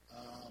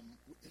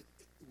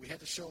 We had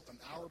to show up an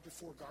hour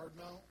before guard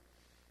mount,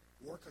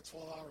 work a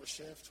 12-hour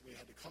shift. We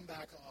had to come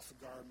back off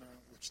of guard mount,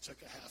 which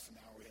took a half an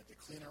hour. We had to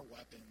clean our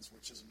weapons,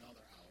 which is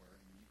another hour,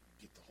 and you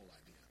get the whole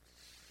idea.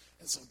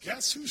 And so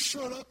guess who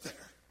showed up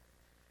there?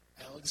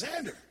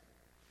 Alexander.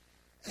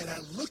 And I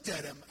looked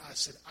at him. I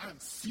said, I'm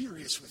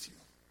furious with you.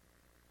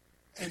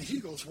 And he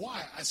goes,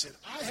 why? I said,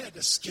 I had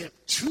to skip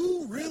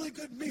 2 really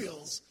good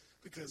meals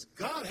because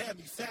God had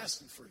me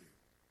fasting for you.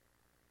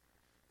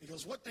 He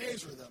goes, what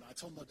days were them? I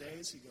told him the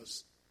days. He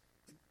goes,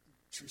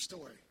 true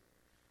story.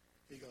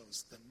 He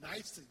goes, the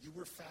nights that you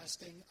were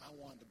fasting, I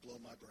wanted to blow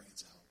my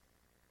brains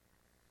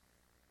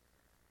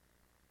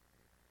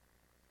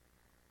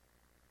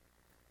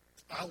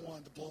out. I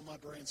wanted to blow my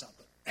brains out.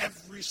 But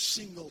every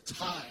single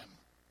time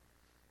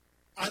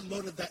I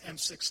loaded that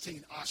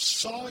M16, I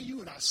saw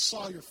you and I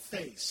saw your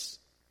face.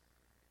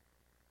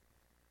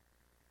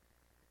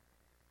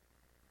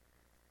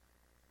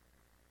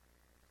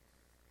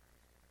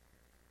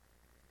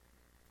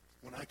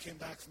 When I came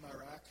back from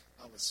Iraq,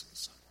 I was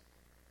suicidal.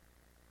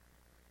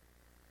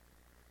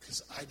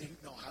 Because I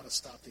didn't know how to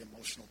stop the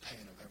emotional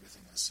pain of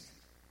everything I seen.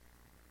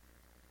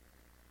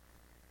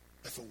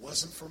 If it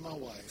wasn't for my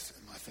wife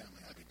and my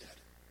family, I'd be dead.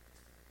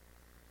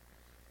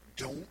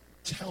 Don't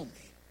tell me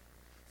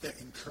that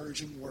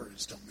encouraging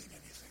words don't mean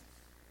anything.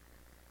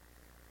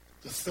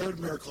 The third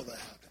miracle that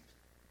happened,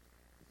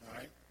 all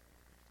right,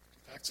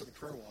 back to the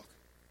prayer walk.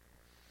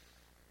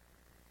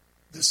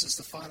 This is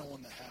the final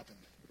one that happened.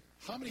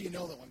 How many of you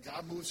know that when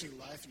God moves in your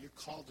life and you're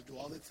called to do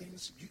all the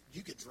things,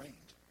 you get drained?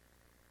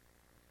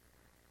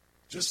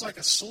 Just like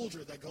a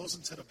soldier that goes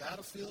into the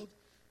battlefield,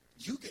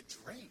 you get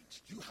drained.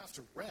 You have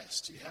to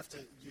rest. You have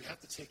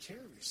to take care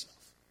of yourself.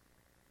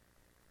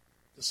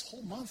 This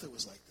whole month it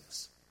was like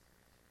this.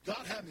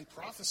 God had me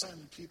prophesying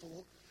to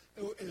people.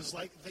 It was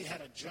like they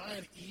had a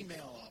giant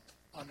email up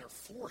on their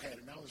forehead,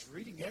 and I was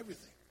reading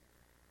everything.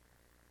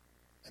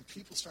 And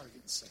people started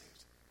getting saved.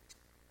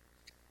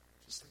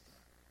 Just like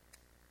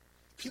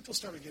that. People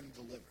started getting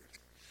delivered.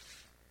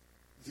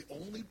 The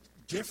only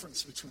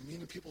difference between me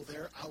and the people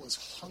there, I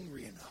was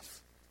hungry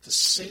enough to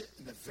sit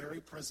in the very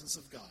presence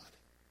of God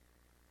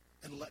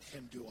and let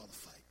him do all the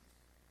fight.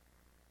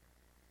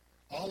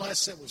 All I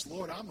said was,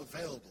 Lord, I'm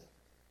available.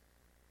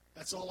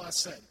 That's all I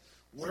said.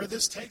 Where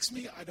this takes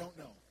me, I don't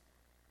know.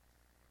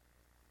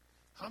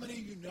 How many of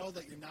you know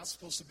that you're not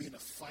supposed to be in a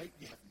fight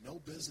you have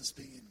no business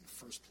being in the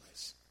first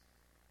place?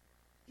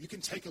 You can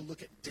take a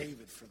look at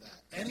David for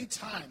that.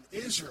 Anytime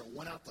Israel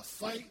went out to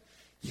fight,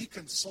 he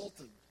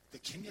consulted the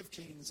King of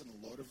Kings and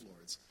the Lord of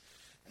Lords.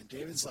 And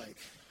David's like,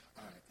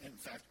 all right. In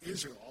fact,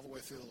 Israel, all the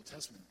way through the Old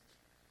Testament,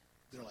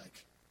 they're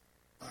like,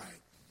 all right,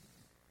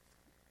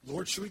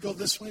 Lord, should we go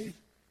this way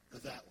or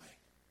that way?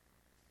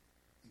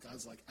 And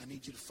God's like, I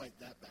need you to fight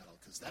that battle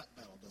because that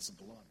battle doesn't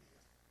belong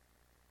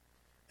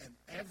to you.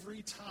 And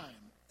every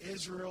time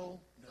Israel,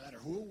 no matter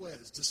who it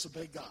was,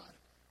 disobeyed God,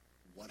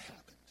 what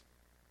happened?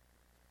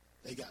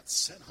 They got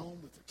sent home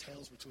with their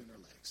tails between their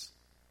legs.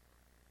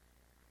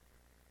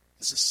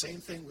 It's the same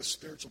thing with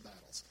spiritual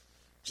battles.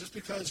 Just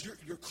because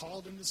you're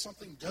called into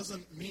something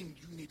doesn't mean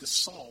you need to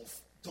solve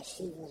the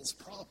whole world's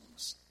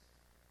problems.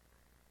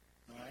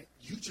 All right?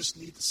 You just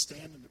need to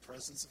stand in the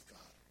presence of God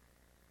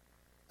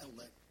and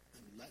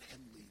let him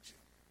lead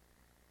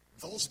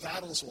you. Those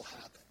battles will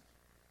happen.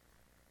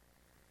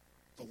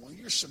 But when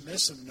you're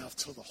submissive enough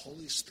to the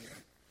Holy Spirit,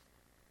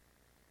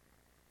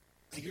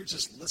 and you're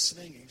just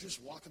listening and you're just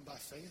walking by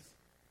faith,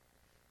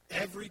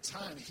 every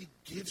time he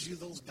gives you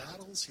those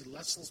battles, he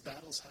lets those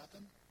battles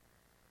happen,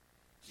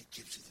 he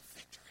gives you the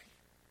victory.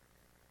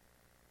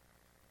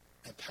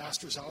 And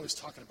pastors are always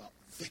talking about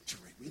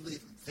victory. We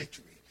live in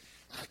victory.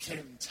 I can't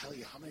even tell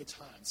you how many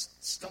times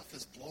stuff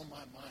has blown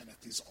my mind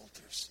at these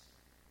altars.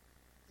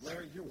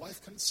 Larry, your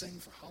wife couldn't sing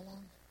for how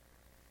long?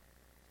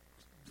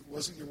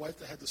 Wasn't your wife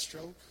that had the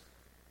stroke?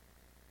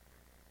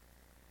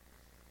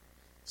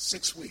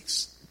 6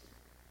 weeks.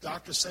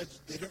 Doctor said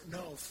they don't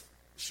know if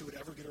she would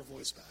ever get her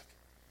voice back.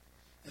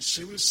 And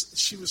she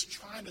was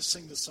trying to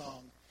sing the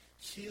song,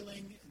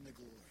 healing in the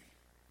glory.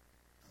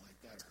 And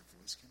like that, her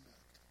voice came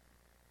back.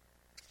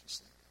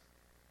 Just like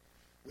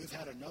that. We've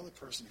had another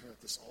person here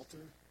at this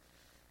altar.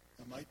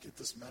 I might get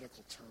this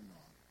medical term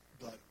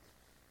wrong, but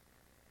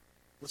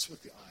what's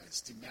with the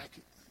eyes?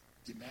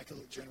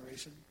 Demaculate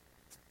generation?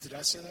 Did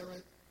I say that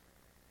right?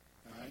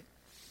 All right.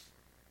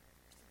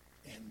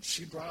 And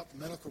she brought up the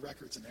medical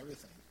records and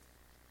everything.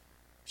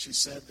 She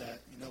said that,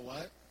 you know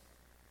what?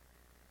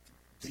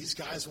 These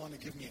guys want to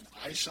give me an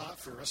eye shot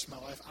for the rest of my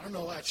life. I don't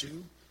know about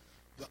you,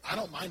 but I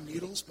don't mind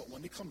needles, but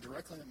when they come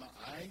directly in my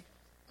eye,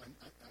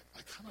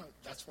 I kind of,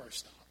 that's where I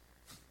stop.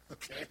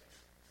 Okay?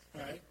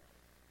 All right?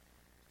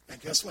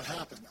 And guess what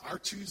happened? Our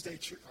Tuesday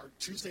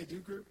do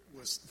group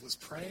was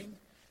praying,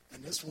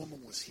 and this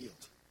woman was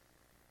healed.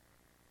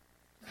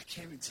 And I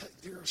can't even tell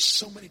you, there are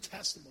so many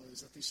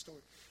testimonies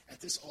at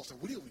this altar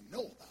we don't even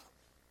know about.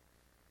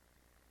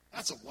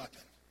 That's a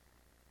weapon.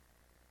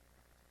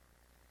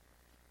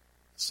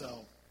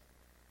 So,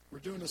 we're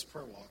doing this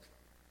prayer walk.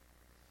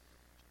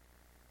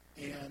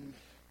 And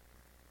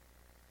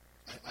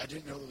I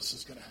didn't know this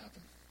was going to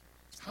happen.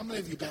 How many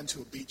of you been to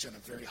a beach on a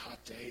very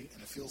hot day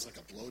and it feels like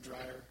a blow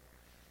dryer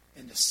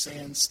and the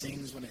sand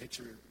stings when it hits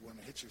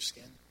your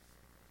skin?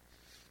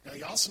 Now,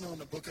 you also know in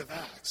the book of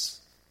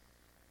Acts,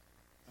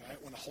 all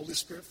right, when the Holy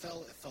Spirit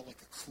fell, it felt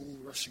like a cool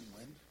rushing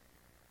wind.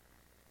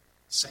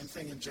 Same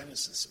thing in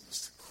Genesis. It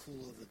was the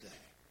cool of the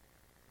day.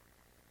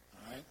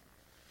 All right?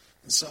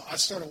 And so I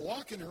started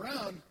walking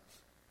around,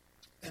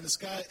 and this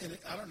guy, and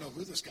I don't know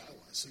who this guy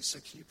was. So he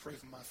said, "Can you pray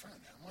for my friend?"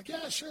 I'm like,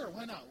 "Yeah, sure,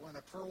 why not? We're on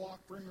a prayer walk,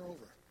 bring her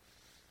over."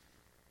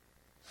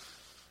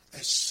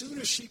 As soon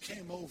as she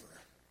came over,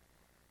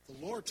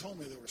 the Lord told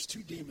me there was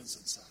 2 demons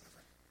inside of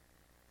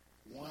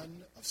her.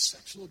 One of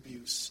sexual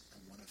abuse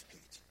and one of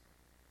hate.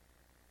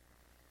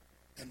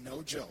 And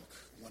no joke,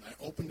 when I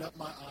opened up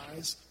my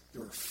eyes,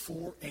 there were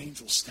 4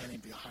 angels standing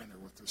behind her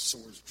with their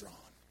swords drawn.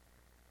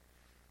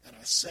 And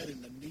I said,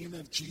 in the name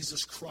of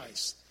Jesus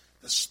Christ,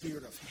 the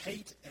spirit of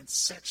hate and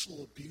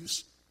sexual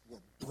abuse were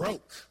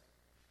broke.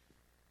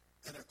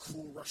 And a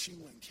cool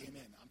rushing wind came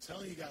in. I'm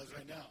telling you guys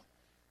right now,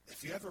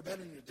 if you ever been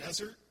in a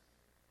desert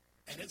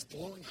and it's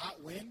blowing hot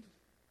wind,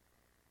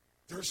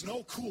 there's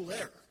no cool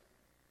air.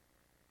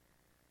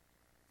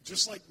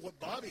 Just like what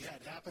Bobby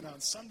had happen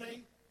on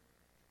Sunday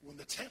when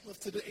the tent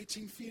lifted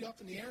 18 feet up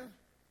in the air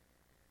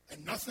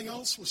and nothing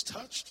else was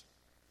touched.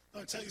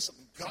 Let me tell you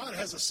something. God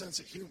has a sense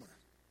of humor.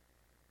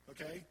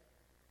 Okay?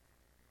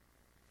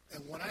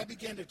 And when I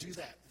began to do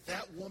that,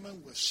 that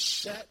woman was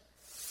set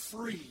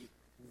free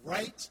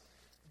right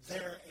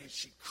there, and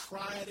she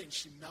cried and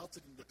she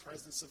melted in the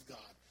presence of God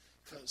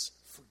because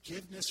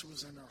forgiveness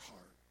was in her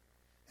heart,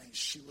 and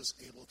she was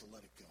able to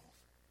let it go.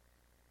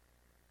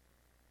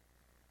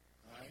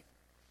 All right?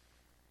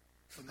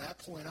 From that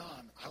point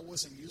on, I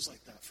wasn't used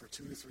like that for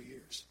 2 or 3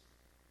 years.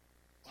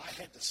 I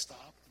had to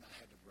stop and I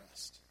had to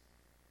rest.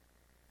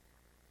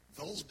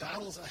 Those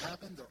battles that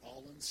happen, they're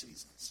all in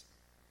seasons.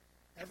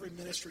 Every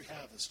ministry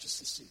have is just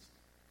a season.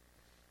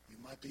 You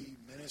might be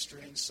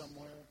ministering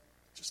somewhere,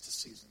 just a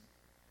season.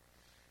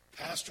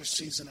 Pastor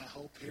season, I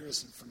hope, here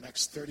is for the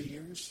next 30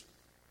 years.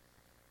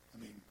 I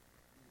mean,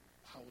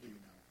 how old are you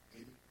now?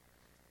 80?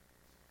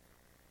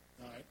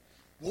 All right.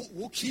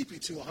 We'll keep you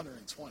to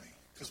 120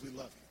 because we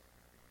love you.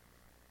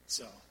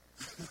 So,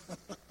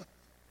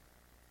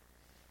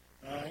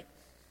 all right.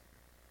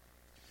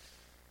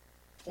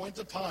 Point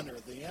to ponder.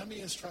 The enemy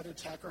has tried to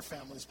attack our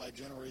families by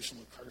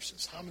generational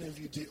curses. How many of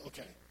you do?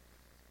 Okay.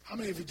 How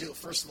many of you do,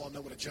 first of all,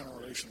 know what a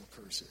generational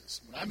curse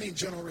is? When I mean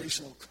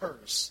generational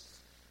curse,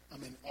 I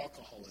mean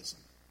alcoholism,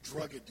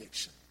 drug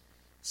addiction,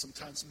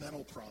 sometimes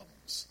mental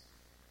problems.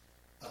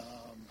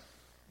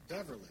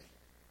 Beverly,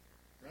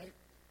 right?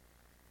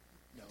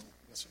 No,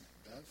 what's her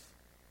name? Bev?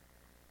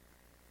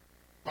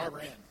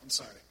 Barbara Ann, I'm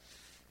sorry.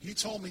 You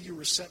told me you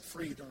were set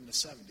free during the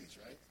 70s,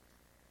 right?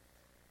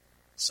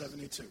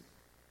 72.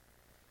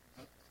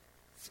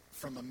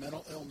 From a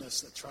mental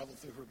illness that traveled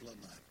through her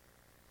bloodline.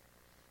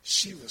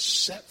 She was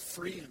set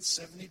free in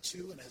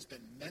 72 and has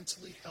been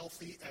mentally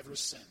healthy ever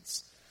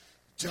since.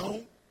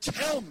 Don't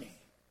tell me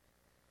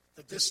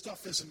that this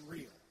stuff isn't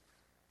real.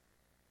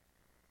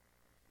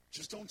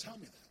 Just don't tell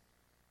me that.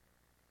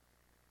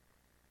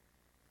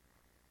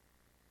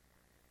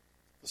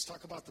 Let's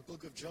talk about the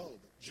book of Job.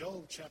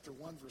 Job chapter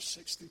 1, verse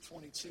 6 through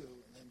 22,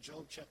 and then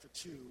Job chapter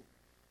 2,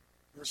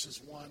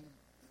 verses 1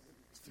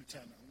 through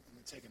 10. I'm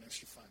going to take an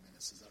extra 5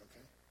 minutes. Is that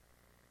okay?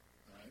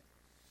 All right.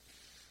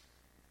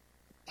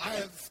 I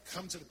have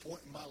come to the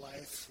point in my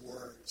life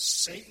where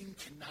Satan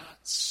cannot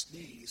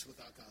sneeze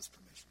without God's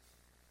permission.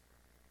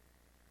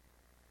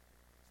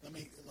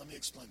 Let me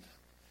explain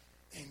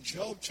that. In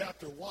Job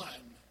chapter 1,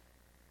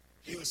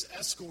 he was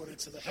escorted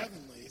to the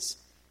heavenlies,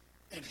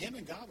 and him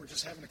and God were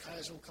just having a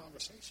casual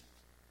conversation.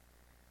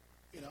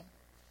 You know,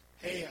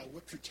 hey, I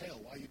whipped your tail.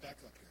 Why are you back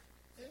up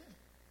here?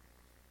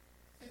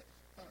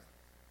 Yeah.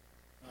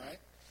 All right.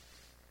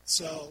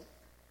 So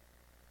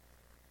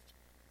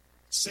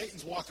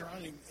Satan's walking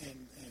around,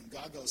 and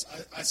God goes,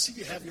 I see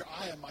you have your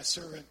eye on my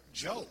servant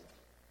Job.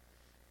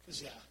 He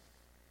goes, yeah.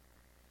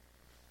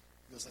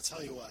 He goes, I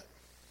tell you what,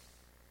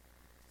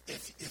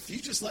 if you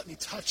just let me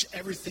touch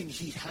everything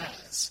he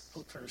has,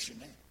 he'll curse your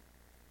name.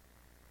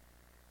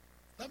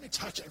 Let me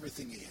touch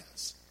everything he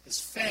has.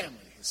 His family,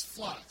 his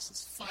flocks,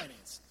 his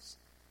finances.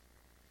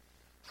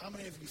 How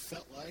many of you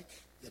felt like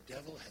the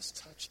devil has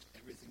touched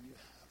everything you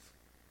have?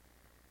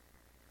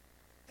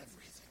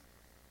 Everything.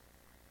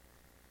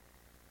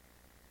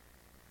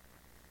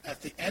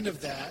 At the end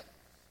of that,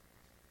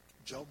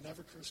 Job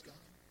never cursed God.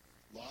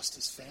 Lost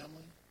his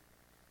family,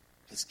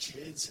 his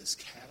kids, his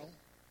cattle,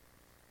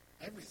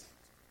 everything.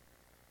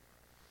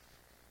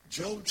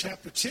 Job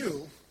chapter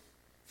 2,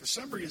 for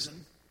some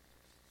reason,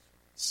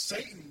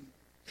 Satan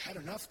had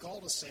enough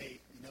gall to say,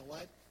 you know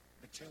what?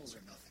 Materials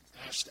are nothing.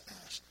 Ash to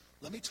ash.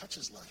 Let me touch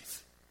his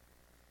life.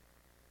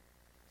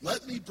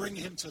 Let me bring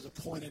him to the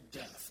point of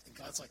death. And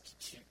God's like, you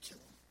can't kill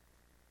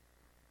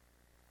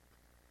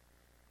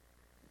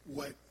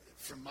him.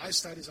 From my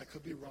studies, I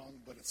could be wrong,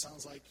 but it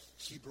sounds like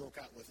he broke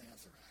out with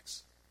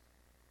anthrax.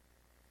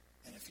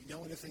 And if you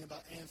know anything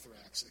about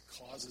anthrax, it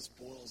causes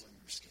boils on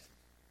your skin.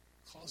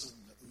 It causes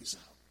them to ooze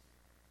out.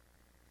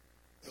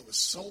 It was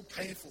so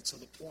painful to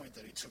the point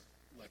that he took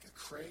like a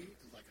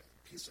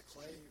piece of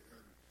clay,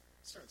 or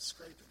started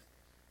scraping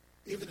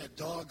it. Even the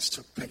dogs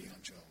took pity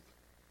on Job.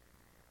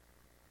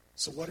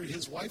 So what did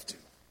his wife do?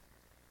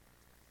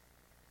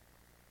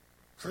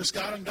 Curse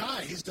God and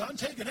die. He's done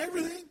taking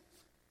everything.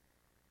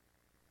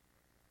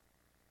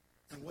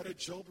 And what did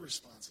Job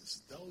respond?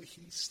 Says, though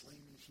he slay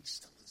me, he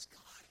still is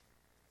God.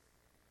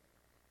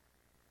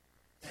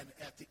 And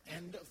at the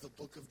end of the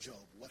book of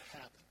Job, what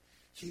happened?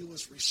 He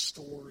was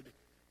restored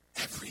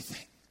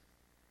everything.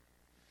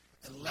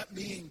 And let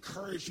me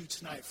encourage you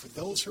tonight, for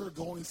those who are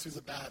going through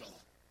the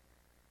battle,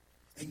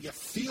 and you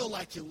feel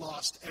like you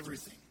lost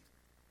everything.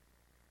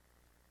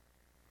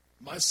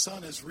 My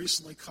son has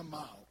recently come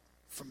out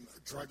from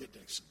drug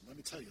addiction. Let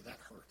me tell you, that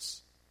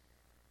hurts.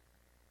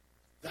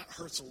 That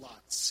hurts a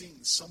lot,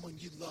 seeing someone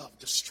you love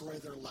destroy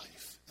their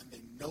life, and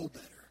they know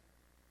better.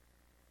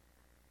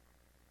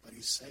 But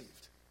he's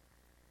saved.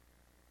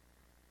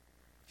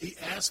 He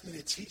asked me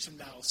to teach him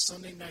now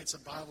Sunday nights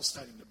of Bible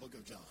study in the book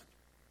of John,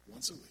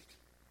 once a week.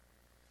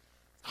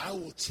 I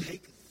will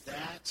take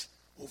that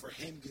over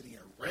him getting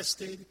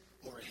arrested,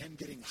 over him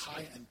getting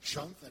high on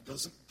junk that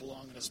doesn't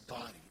belong in his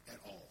body at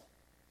all.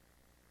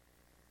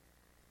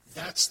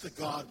 That's the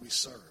God we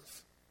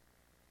serve.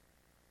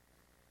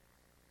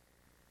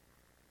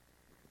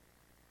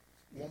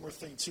 One more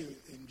thing, too.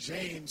 In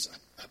James,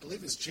 I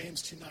believe it's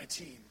James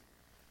 2:19,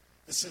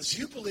 it says,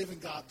 you believe in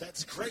God,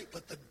 that's great,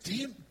 but the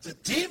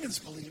demons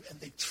believe and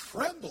they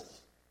tremble.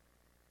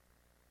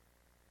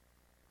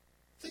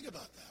 Think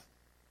about that.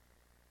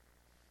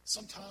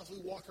 Sometimes we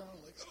walk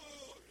around like,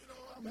 oh,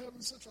 I'm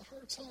having such a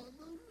hard time,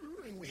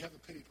 and we have a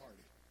pity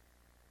party.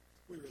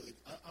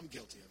 I'm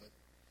guilty of it,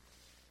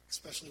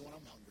 especially when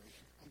I'm hungry.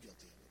 I'm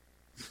guilty of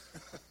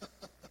it.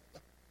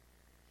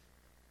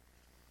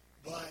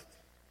 But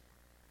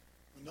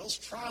when those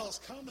trials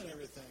come and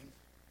everything,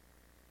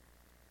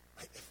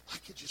 if I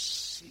could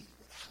just see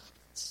what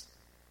happens.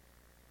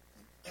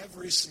 And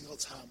every single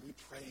time we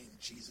pray in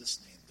Jesus'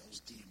 name, those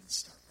demons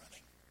start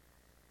running.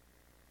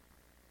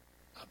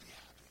 I'll be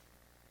happy.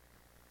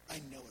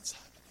 I know it's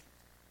happening.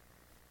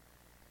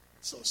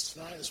 So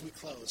tonight as we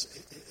close,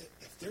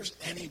 if there's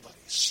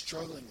anybody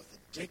struggling with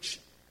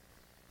addiction,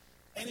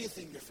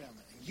 anything in your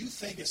family, and you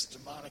think it's a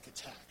demonic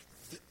attack,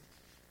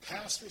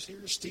 Pastor's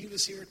here, Steve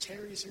is here,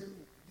 Terry's here,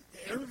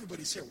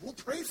 everybody's here. We'll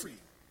pray for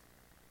you.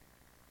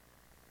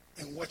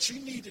 And what you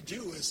need to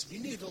do is you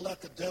need to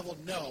let the devil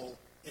know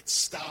it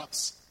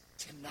stops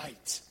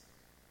tonight.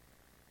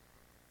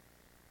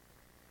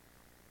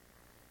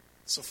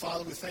 So,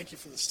 Father, we thank you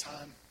for this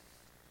time.